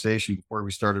conversation before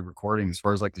we started recording as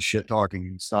far as like the shit talking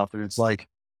and stuff. And it's like,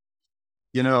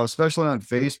 especially on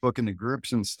Facebook and the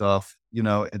groups and stuff,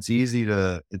 it's easy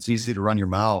to run your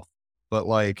mouth. But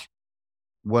like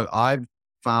what I've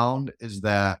found is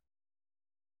that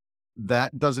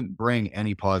that doesn't bring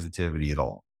any positivity at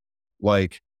all.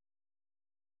 Like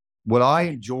what I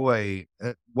enjoy,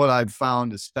 what I've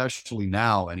found, especially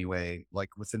now anyway, like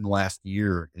within the last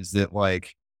year, is that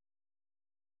like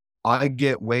I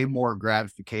get way more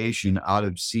gratification out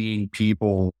of seeing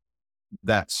people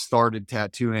that started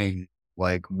tattooing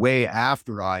like way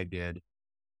after I did,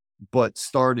 but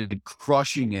started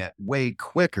crushing it way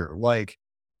quicker. Like,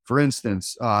 for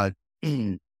instance,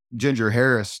 Ginger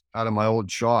Harris out of my old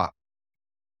shop,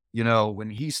 when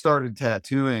he started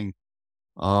tattooing,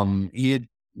 he had,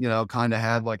 kind of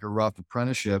had like a rough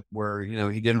apprenticeship where,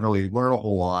 he didn't really learn a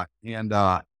whole lot. And,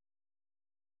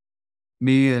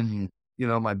 me and,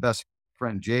 my best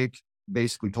friend Jake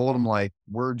basically told him like,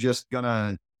 we're just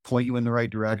gonna point you in the right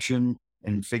direction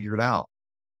and figure it out.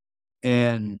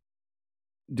 And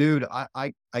dude,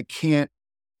 I can't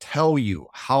tell you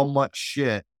how much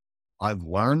shit I've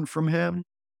learned from him,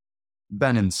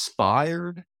 been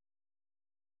inspired,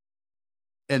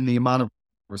 and the amount of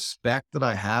respect that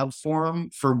I have for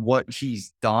him for what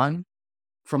he's done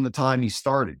from the time he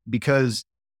started. Because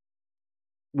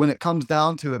when it comes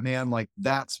down to it, man, like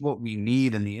that's what we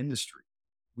need in the industry.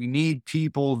 We need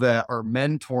people that are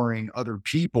mentoring other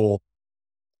people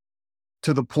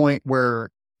to the point where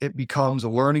it becomes a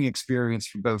learning experience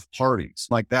for both parties.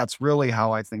 Like that's really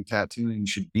how I think tattooing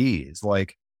should be, is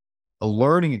like a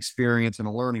learning experience and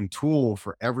a learning tool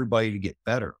for everybody to get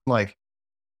better. Like,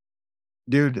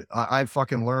 dude, I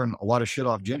fucking learned a lot of shit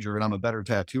off Ginger and I'm a better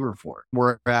tattooer for it.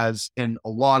 Whereas in a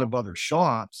lot of other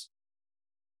shops,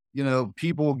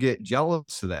 people get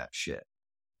jealous of that shit.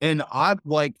 And I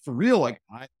like, for real, like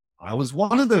I was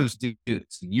one of those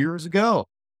dudes years ago.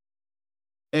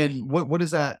 And what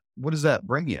does that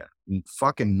bring you?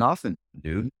 Fucking nothing,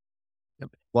 dude. How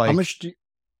Like, much do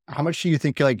how much do you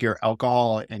think like your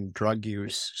alcohol and drug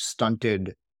use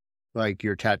stunted like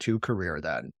your tattoo career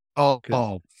then?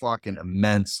 fucking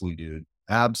immensely, dude.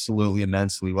 Absolutely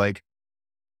immensely. Like,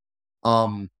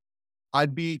 um,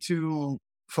 I'd be too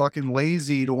fucking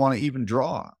lazy to want to even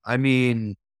draw. I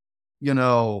mean, you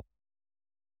know,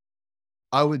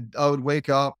 I would wake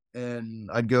up and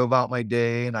I'd go about my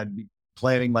day and I'd be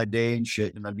planning my day and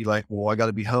shit. And I'd be like, well, I got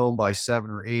to be home by 7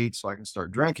 or 8 so I can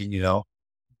start drinking. Well,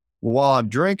 while I'm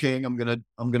drinking, I'm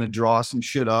gonna draw some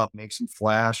shit up, make some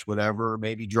flash, whatever,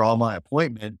 maybe draw my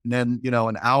appointment. And then,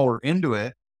 an hour into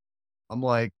it, I'm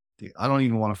like, dude, I don't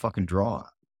even want to fucking draw.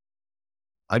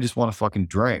 I just want to fucking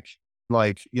drink.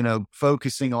 Like,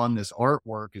 focusing on this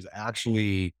artwork is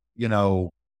actually,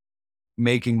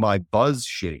 making my buzz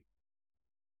shitty.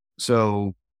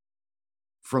 So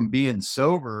from being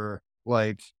sober,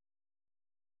 like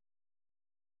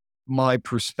my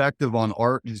perspective on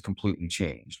art has completely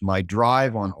changed. My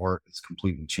drive on art has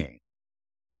completely changed.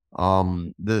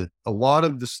 A lot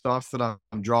of the stuff that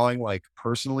I'm drawing, like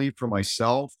personally for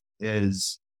myself,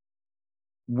 is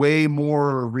way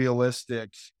more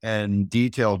realistic and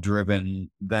detail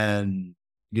driven than,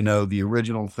 the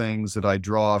original things that I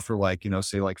draw for, like,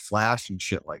 say like Flash and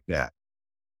shit like that.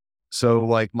 So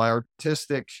like my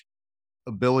artistic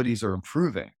abilities are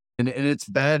improving, and it's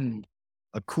been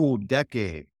a cool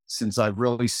decade since I've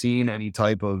really seen any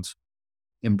type of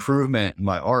improvement in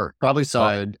my art. Probably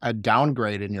saw a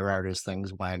downgrade in your art as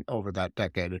things went over that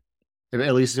decade.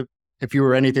 At least if you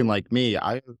were anything like me,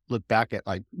 I look back at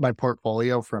like my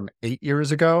portfolio from 8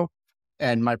 years ago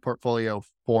and my portfolio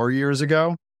 4 years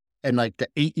ago. And like the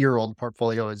 8-year-old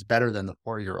portfolio is better than the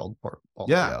 4-year-old Yeah.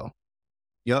 portfolio.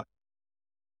 Yep.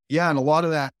 Yeah. And a lot of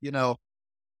that,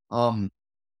 um,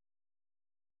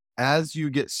 as you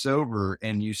get sober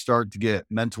and you start to get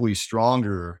mentally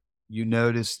stronger, you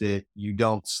notice that you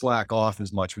don't slack off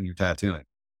as much when you're tattooing.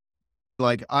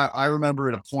 Like I remember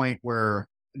at a point where,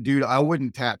 dude, I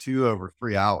wouldn't tattoo over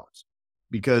 3 hours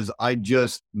because I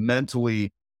just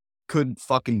mentally couldn't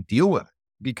fucking deal with it,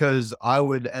 because I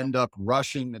would end up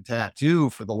rushing the tattoo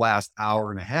for the last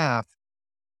hour and a half.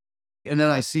 And then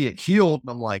I see it healed and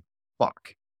I'm like,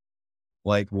 fuck.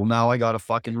 Like, well, now I got to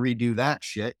fucking redo that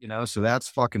shit. So that's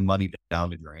fucking money down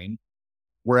the drain.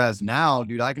 Whereas now,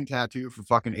 dude, I can tattoo for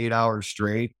fucking 8 hours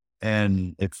straight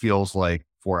and it feels like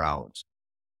 4 hours.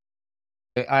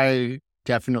 I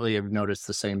definitely have noticed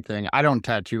the same thing. I don't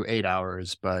tattoo 8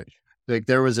 hours, but like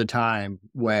there was a time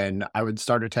when I would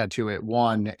start a tattoo at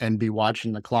 1 and be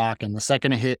watching the clock. And the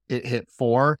second it hit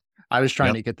 4, I was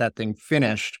trying Yep. to get that thing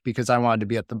finished because I wanted to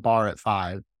be at the bar at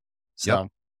 5. Yep. So,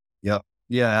 Yep.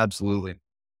 Yeah, absolutely.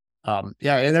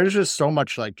 yeah, and there's just so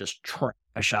much like just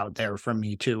trash out there from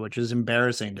me too, which is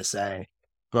embarrassing to say.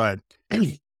 But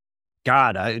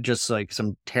God, I just like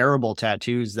some terrible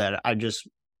tattoos that I just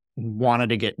wanted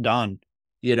to get done,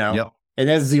 you know? Yep. And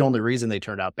that's the only reason they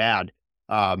turned out bad.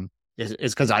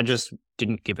 Is because I just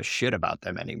didn't give a shit about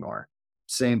them anymore.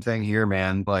 Same thing here,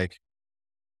 man. Like,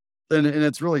 and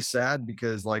it's really sad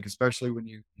because, like, especially when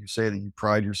you say that you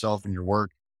pride yourself in your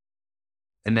work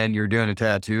and then you're doing a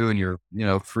tattoo and you're,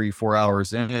 3, 4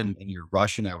 hours in and you're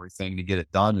rushing everything to get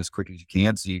it done as quick as you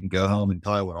can so you can go home and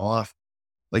tile it off.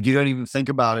 Like, you don't even think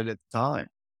about it at the time.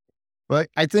 But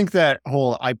I think that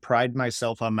whole "I pride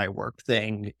myself on my work"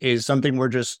 thing is something we're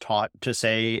just taught to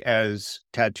say as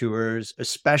tattooers,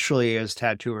 especially as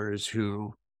tattooers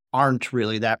who aren't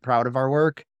really that proud of our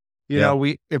work. Yeah.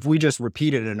 If we just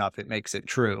repeat it enough, it makes it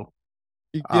true.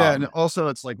 Yeah. And Um, also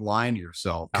it's like lying to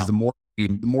yourself, because now,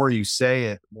 the more you say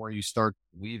it, the more you start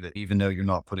to believe it, even though you're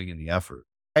not putting in the effort.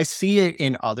 I see it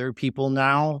in other people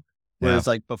now, Yeah. whereas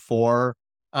like before,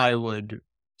 I would,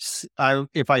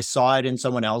 if I saw it in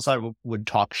someone else, I would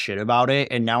talk shit about it,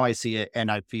 and now I see it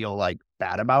and I feel like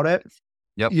bad about it.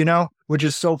 Yep. which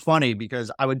is so funny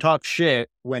because I would talk shit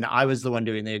when I was the one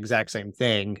doing the exact same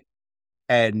thing.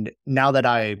 And now that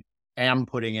I am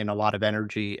putting in a lot of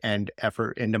energy and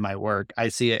effort into my work, I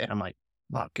see it and I'm like,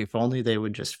 fuck, if only they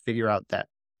would just figure out that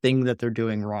thing that they're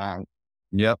doing wrong,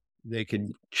 Yep. they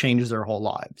could change their whole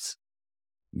lives.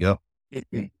 Yep.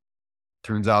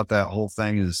 Turns out that whole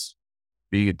thing is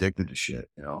being addicted to shit.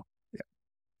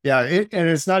 Yeah, and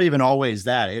it's not even always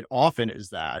that. It often is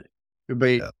that.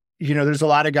 But, Yeah. there's a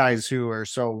lot of guys who are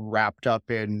so wrapped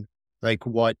up in like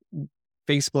what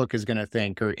Facebook is going to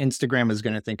think or Instagram is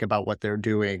going to think about what they're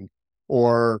doing,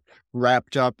 or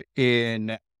wrapped up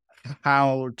in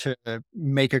how to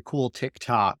make a cool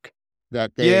TikTok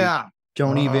that they Yeah.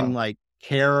 don't even like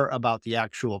care about the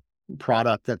actual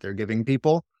product that they're giving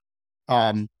people.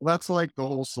 Well, that's like the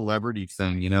whole celebrity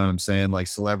thing. You know what I'm saying? Like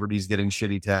celebrities getting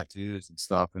shitty tattoos and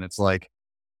stuff. And it's like,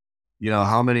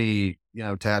 how many,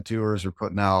 tattooers are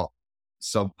putting out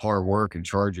subpar work and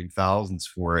charging thousands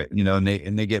for it, and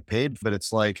they get paid, but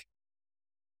it's like,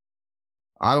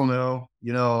 I don't know,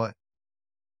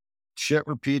 shit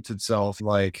repeats itself.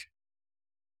 Like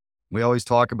we always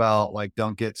talk about like,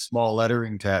 don't get small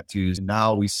lettering tattoos. And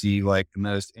now we see like the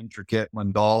most intricate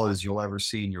mandalas you'll ever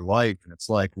see in your life. And it's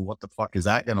like, well, what the fuck is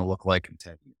that going to look like in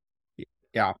 10 years?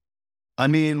 Yeah. I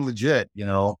mean, legit.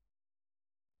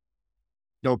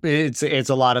 Nope. It's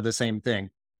a lot of the same thing,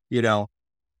 you know.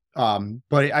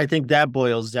 But I think that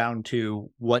boils down to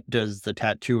what does the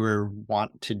tattooer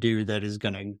want to do that is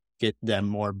going to get them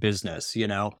more business.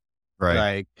 Right.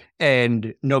 Like,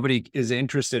 and nobody is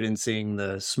interested in seeing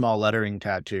the small lettering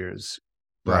tattoos,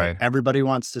 but Right. everybody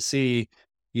wants to see,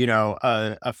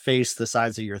 a face the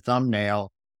size of your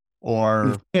thumbnail,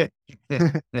 or,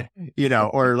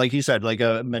 or like you said, like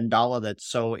a mandala that's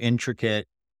so intricate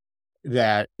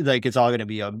that like it's all going to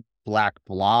be a black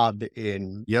blob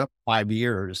in Yep. 5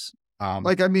 years.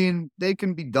 Like, I mean, they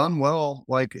can be done well.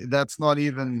 Like, that's not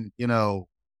even, Oh,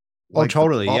 like the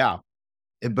totally. problem.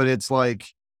 Yeah. But it's like,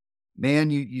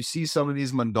 man, you see some of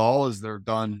these mandalas that are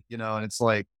done, and it's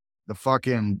like the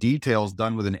fucking details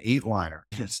done with an 8-liner.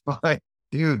 It's like,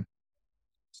 dude,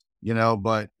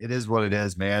 but it is what it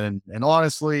is, man. And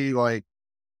honestly, like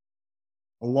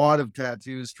a lot of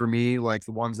tattoos for me, like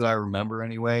the ones that I remember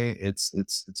anyway, it's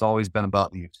always been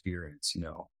about the experience,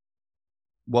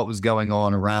 what was going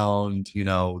on around,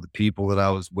 the people that I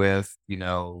was with,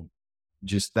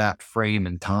 just that frame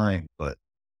and time. But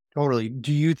Totally.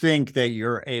 Do you think that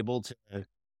you're able to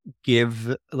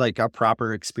give like a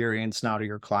proper experience now to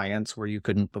your clients where you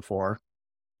couldn't before?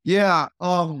 yeah,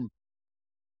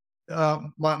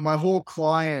 my whole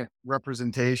client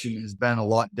representation has been a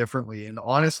lot differently. And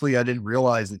honestly, I didn't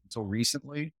realize it until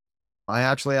recently. I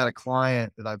actually had a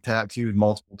client that I've tattooed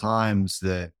multiple times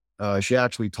that she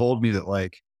actually told me that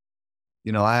like,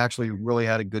 I actually really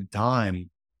had a good time,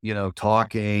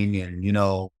 talking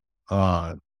and,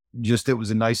 uh, just it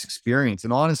was a nice experience.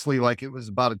 And honestly, like it was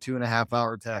about a 2.5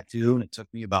 hour tattoo and it took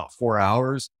me about 4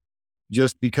 hours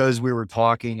just because we were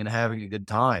talking and having a good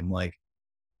time. Like,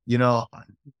 you know,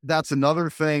 that's another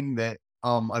thing that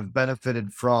I've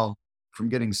benefited from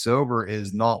getting sober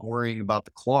is not worrying about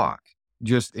the clock,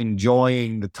 just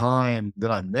enjoying the time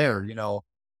that I'm there.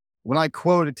 When I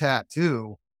quote a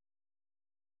tattoo,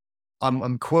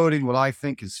 I'm quoting what I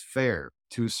think is fair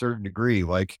to a certain degree.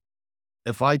 Like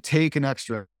if I take an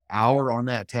extra hour on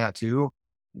that tattoo,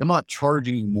 I'm not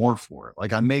charging you more for it.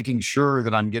 Like I'm making sure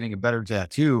that I'm getting a better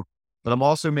tattoo, but I'm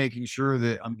also making sure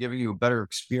that I'm giving you a better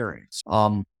experience.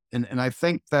 And I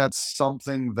think that's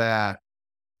something that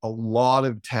a lot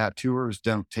of tattooers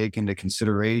don't take into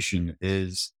consideration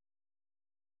is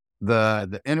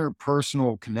the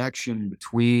interpersonal connection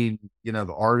between,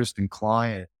 the artist and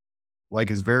client,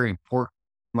 like is very important.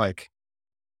 Like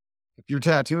if you're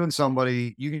tattooing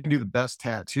somebody, you can do the best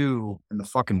tattoo in the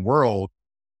fucking world.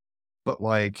 But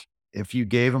like, if you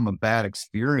gave them a bad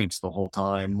experience the whole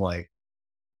time, like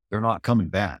they're not coming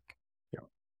back. Yeah.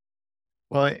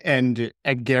 Well, and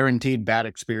a guaranteed bad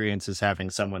experience is having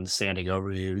someone standing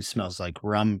over you who smells like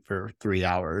rum for 3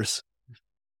 hours.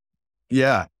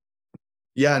 Yeah.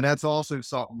 Yeah. And that's also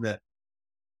something that,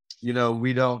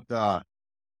 we don't,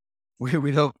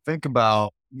 we don't think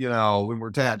about, when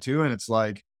we're tattooing. It's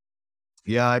like,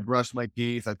 yeah, I brushed my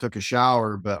teeth. I took a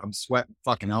shower, but I'm sweating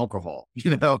fucking alcohol.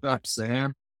 You know what I'm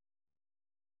saying?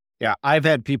 Yeah, I've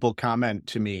had people comment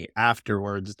to me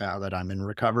afterwards now that I'm in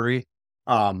recovery,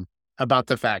 um, about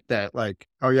the fact that like,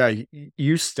 "Oh yeah,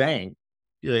 you stank.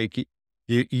 Like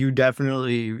you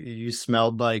definitely you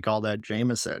smelled like all that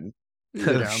Jameson." You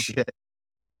Oh know? shit.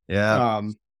 Yeah.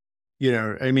 Um,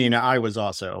 I mean, I was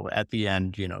also at the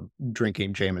end,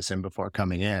 drinking Jameson before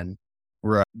coming in.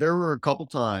 Right. There were a couple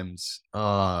times,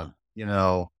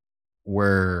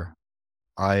 where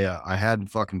I hadn't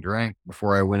fucking drank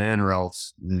before I went in, or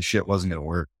else the shit wasn't gonna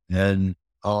work. And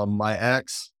my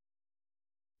ex,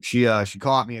 she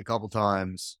caught me a couple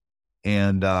times,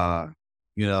 and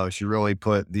she really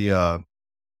put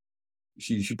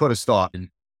she put a stop in,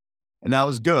 and that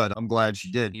was good. I'm glad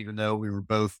she did, even though we were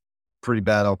both pretty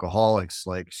bad alcoholics.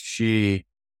 Like, she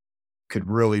could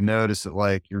really notice that,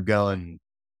 like, you're going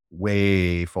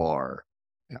way far.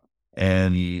 Yeah.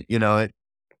 And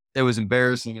it was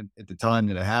embarrassing at the time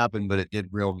that it happened, but it did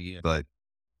reel me in. But,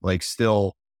 like,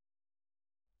 still,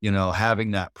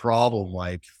 having that problem,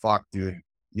 like, fuck, dude,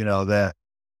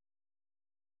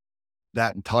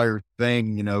 that entire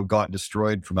thing, got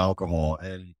destroyed from alcohol.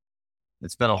 And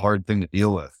it's been a hard thing to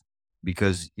deal with,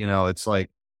 because, it's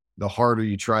like, the harder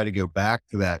you try to go back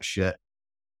to that shit,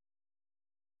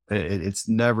 it's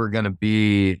never going to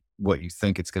be what you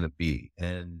think it's going to be.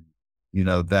 And,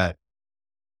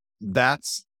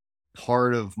 that's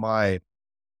part of my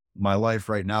life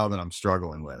right now that I'm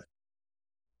struggling with,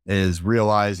 is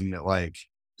realizing that, like,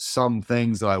 some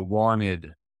things that I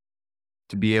wanted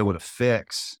to be able to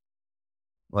fix,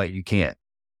 like, you can't,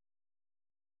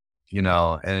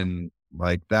 and,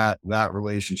 like, that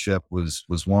relationship was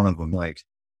one of them. Like,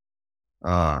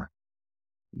 uh,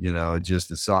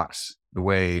 it sucks the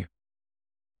way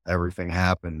everything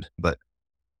happened, but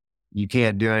you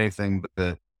can't do anything but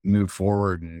to move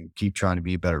forward and keep trying to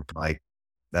be better. Like,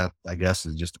 that, I guess,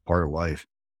 is just a part of life.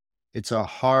 It's a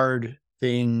hard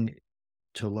thing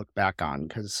to look back on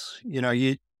because,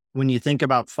 when you think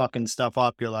about fucking stuff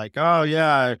up, you're like, oh,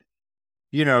 yeah,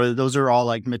 those are all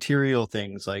like material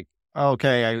things. Like,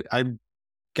 okay, I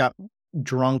got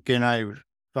drunk and I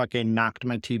fucking knocked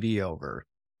my TV over,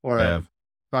 or I Yeah.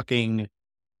 fucking,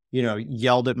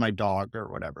 yelled at my dog or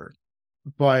whatever.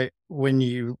 But when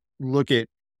you look at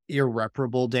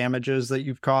irreparable damages that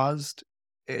you've caused,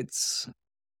 it's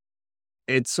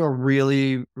it's a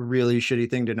really, really shitty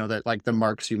thing to know that, like, the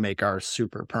marks you make are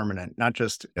super permanent, not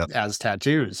just Yep. as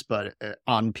tattoos, but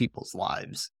on people's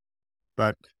lives.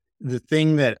 But the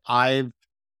thing that I've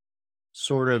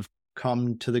sort of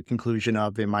come to the conclusion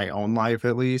of in my own life,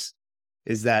 at least,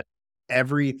 is that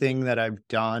everything that I've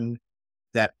done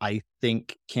that I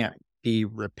think can't be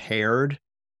repaired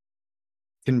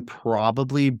can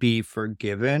probably be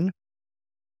forgiven.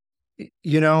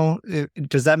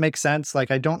 Does that make sense?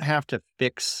 Like, I don't have to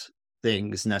fix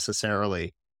things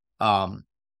necessarily. Um,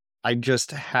 I just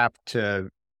have to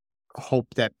hope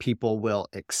that people will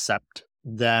accept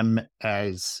them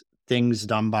as things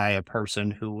done by a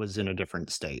person who was in a different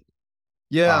state.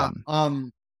 Yeah.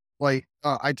 Um,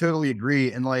 I totally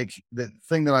agree. And, like, the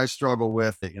thing that I struggle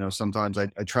with, sometimes I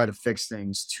try to fix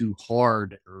things too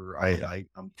hard, or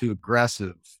I'm too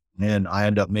aggressive, and I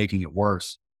end up making it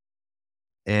worse.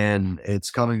 And it's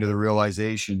coming to the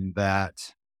realization that,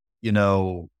 you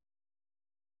know,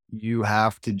 you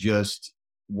have to just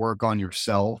work on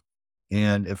yourself.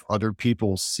 And if other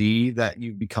people see that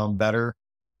you've become better,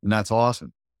 then that's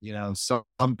awesome.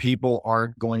 Some people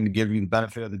aren't going to give you the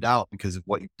benefit of the doubt because of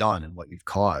what you've done and what you've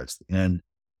caused. And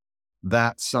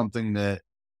that's something that,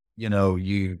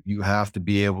 you have to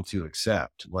be able to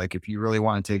accept. Like, if you really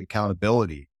want to take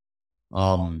accountability,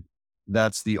 um,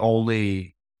 that's the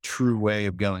only true way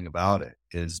of going about it,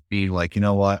 is being like, you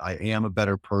know what? I am a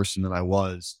better person than I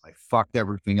was. I fucked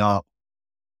everything up.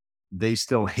 They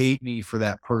still hate me for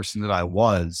that person that I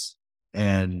was.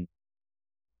 And,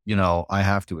 I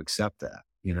have to accept that.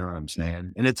 You know what I'm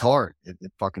saying? And it's hard. It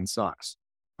fucking sucks.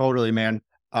 Totally, man.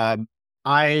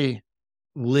 I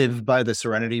live by the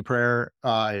serenity prayer.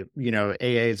 AA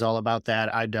is all about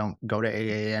that. I don't go to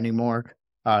AA anymore.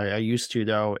 I used to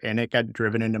though, and it got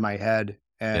driven into my head.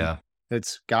 And Yeah.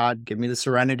 it's God, give me the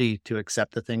serenity to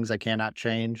accept the things I cannot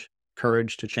change,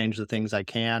 courage to change the things I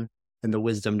can, and the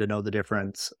wisdom to know the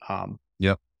difference.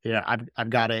 Yep. Yeah, I've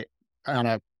got it on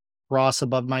a cross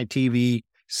above my TV,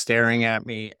 staring at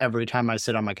me every time I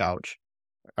sit on my couch.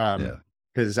 Yeah.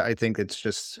 Because I think it's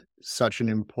just such an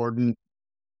important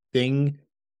thing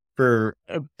for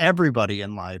everybody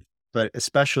in life, but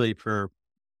especially for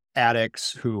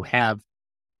addicts who have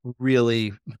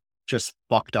really just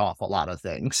fucked off a lot of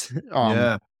things.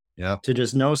 Yeah. Yeah. To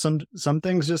just know some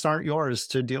things just aren't yours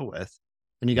to deal with,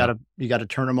 and you Yep. gotta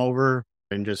turn them over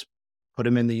and just put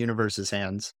them in the universe's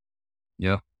hands.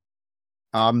 Yeah.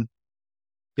 Um,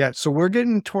 yeah. So we're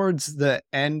getting towards the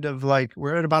end of, like,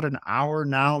 we're at about an hour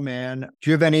now, man. Do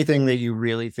you have anything that you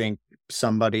really think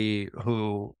somebody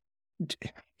who d-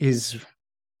 is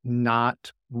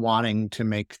not wanting to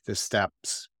make the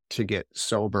steps to get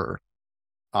sober,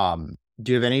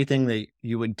 do you have anything that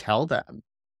you would tell them?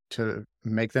 to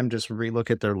make them just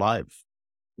relook at their life?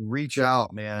 Reach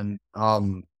out, man.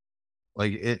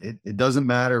 Like it doesn't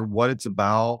matter what it's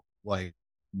about, like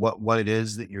what it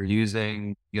is that you're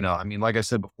using. I mean, like I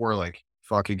said before, like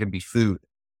fuck, it could be food,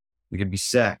 it could be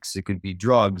sex, it could be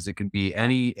drugs, it could be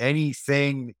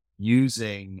anything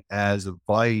using as a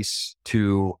vice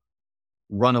to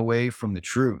run away from the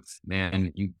truth,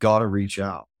 man. You gotta reach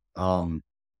out.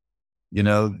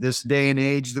 This day and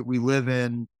age that we live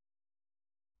in,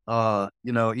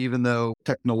 even though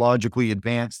technologically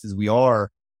advanced as we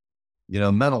are,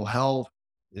 mental health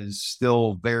is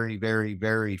still very, very,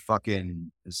 very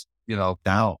fucking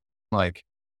down. Like,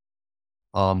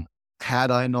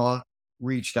 had I not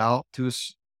reached out to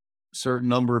certain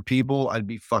number of people, I'd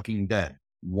be fucking dead,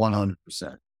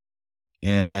 100%.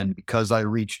 And because I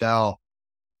reached out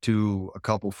to a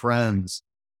couple friends,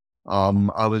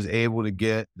 I was able to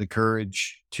get the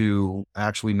courage to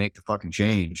actually make the fucking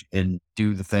change and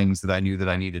do the things that I knew that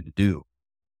I needed to do.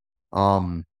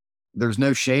 There's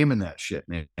no shame in that shit,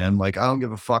 man. And like, I don't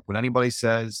give a fuck what anybody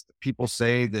says. People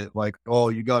say that like, oh,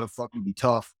 you gotta fucking be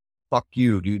tough. Fuck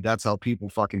you, dude. That's how people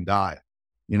fucking die.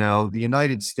 The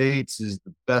United States is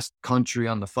the best country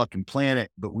on the fucking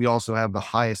planet, but we also have the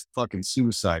highest fucking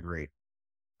suicide rate.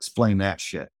 Explain that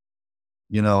shit.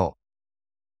 You know,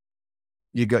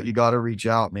 you got to reach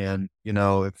out, man.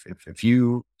 If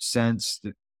you sense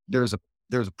that there's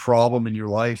a problem in your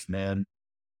life, man,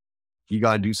 you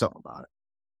got to do something about it.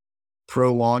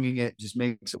 Prolonging it just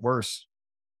makes it worse.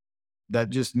 That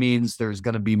just means there's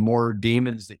going to be more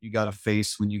demons that you got to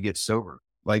face when you get sober.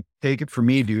 Like, take it from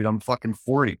me, dude. I'm fucking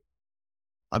 40.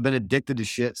 I've been addicted to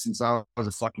shit since I was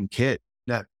a fucking kid.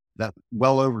 That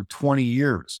well over 20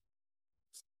 years.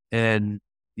 And,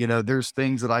 there's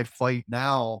things that I fight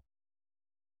now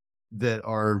that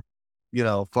are,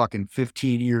 fucking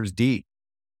 15 years deep.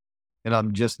 And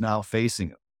I'm just now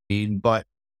facing them. But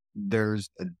there's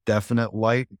a definite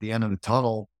light at the end of the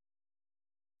tunnel,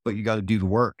 but you got to do the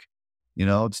work.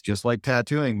 It's just like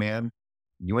tattooing, man.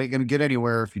 You ain't going to get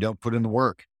anywhere if you don't put in the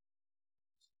work.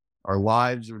 Our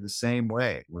lives are the same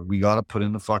way, where we got to put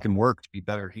in the fucking work to be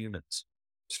better humans.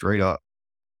 Straight up.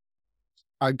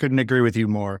 I couldn't agree with you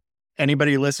more.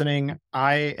 Anybody listening,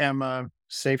 I am a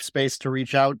safe space to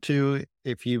reach out to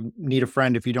if you need a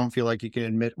friend, if you don't feel like you can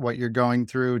admit what you're going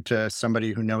through to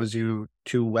somebody who knows you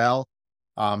too well.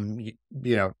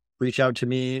 Reach out to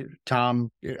me,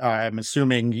 Tom. I'm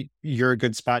assuming you're a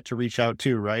good spot to reach out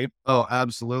to, right? Oh,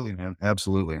 absolutely, man.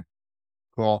 Absolutely.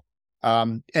 Cool.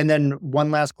 And then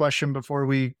one last question before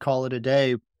we call it a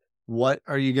day. What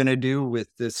are you going to do with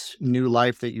this new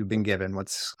life that you've been given?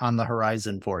 What's on the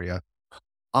horizon for you?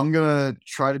 I'm going to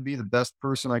try to be the best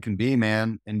person I can be,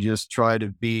 man, and just try to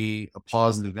be a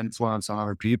positive influence on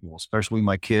other people, especially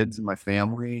my kids and my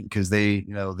family, because they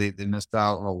missed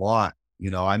out on a lot.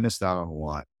 I missed out on a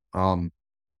lot.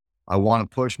 I want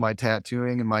to push my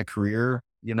tattooing and my career,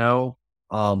 I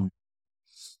want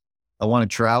to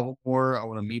travel more. I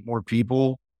want to meet more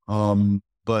people.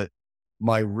 But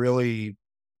my really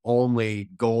only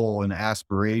goal and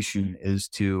aspiration is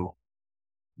to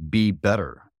be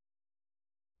better.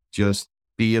 Just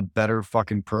be a better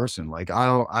fucking person. Like, I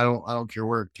don't care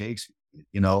where it takes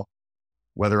me,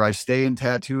 whether I stay in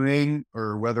tattooing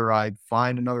or whether I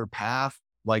find another path,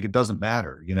 like, it doesn't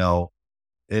matter.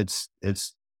 It's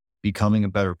becoming a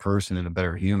better person and a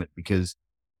better human, because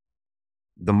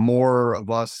the more of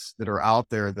us that are out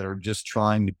there that are just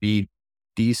trying to be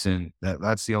decent,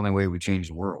 that's the only way we change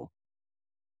the world.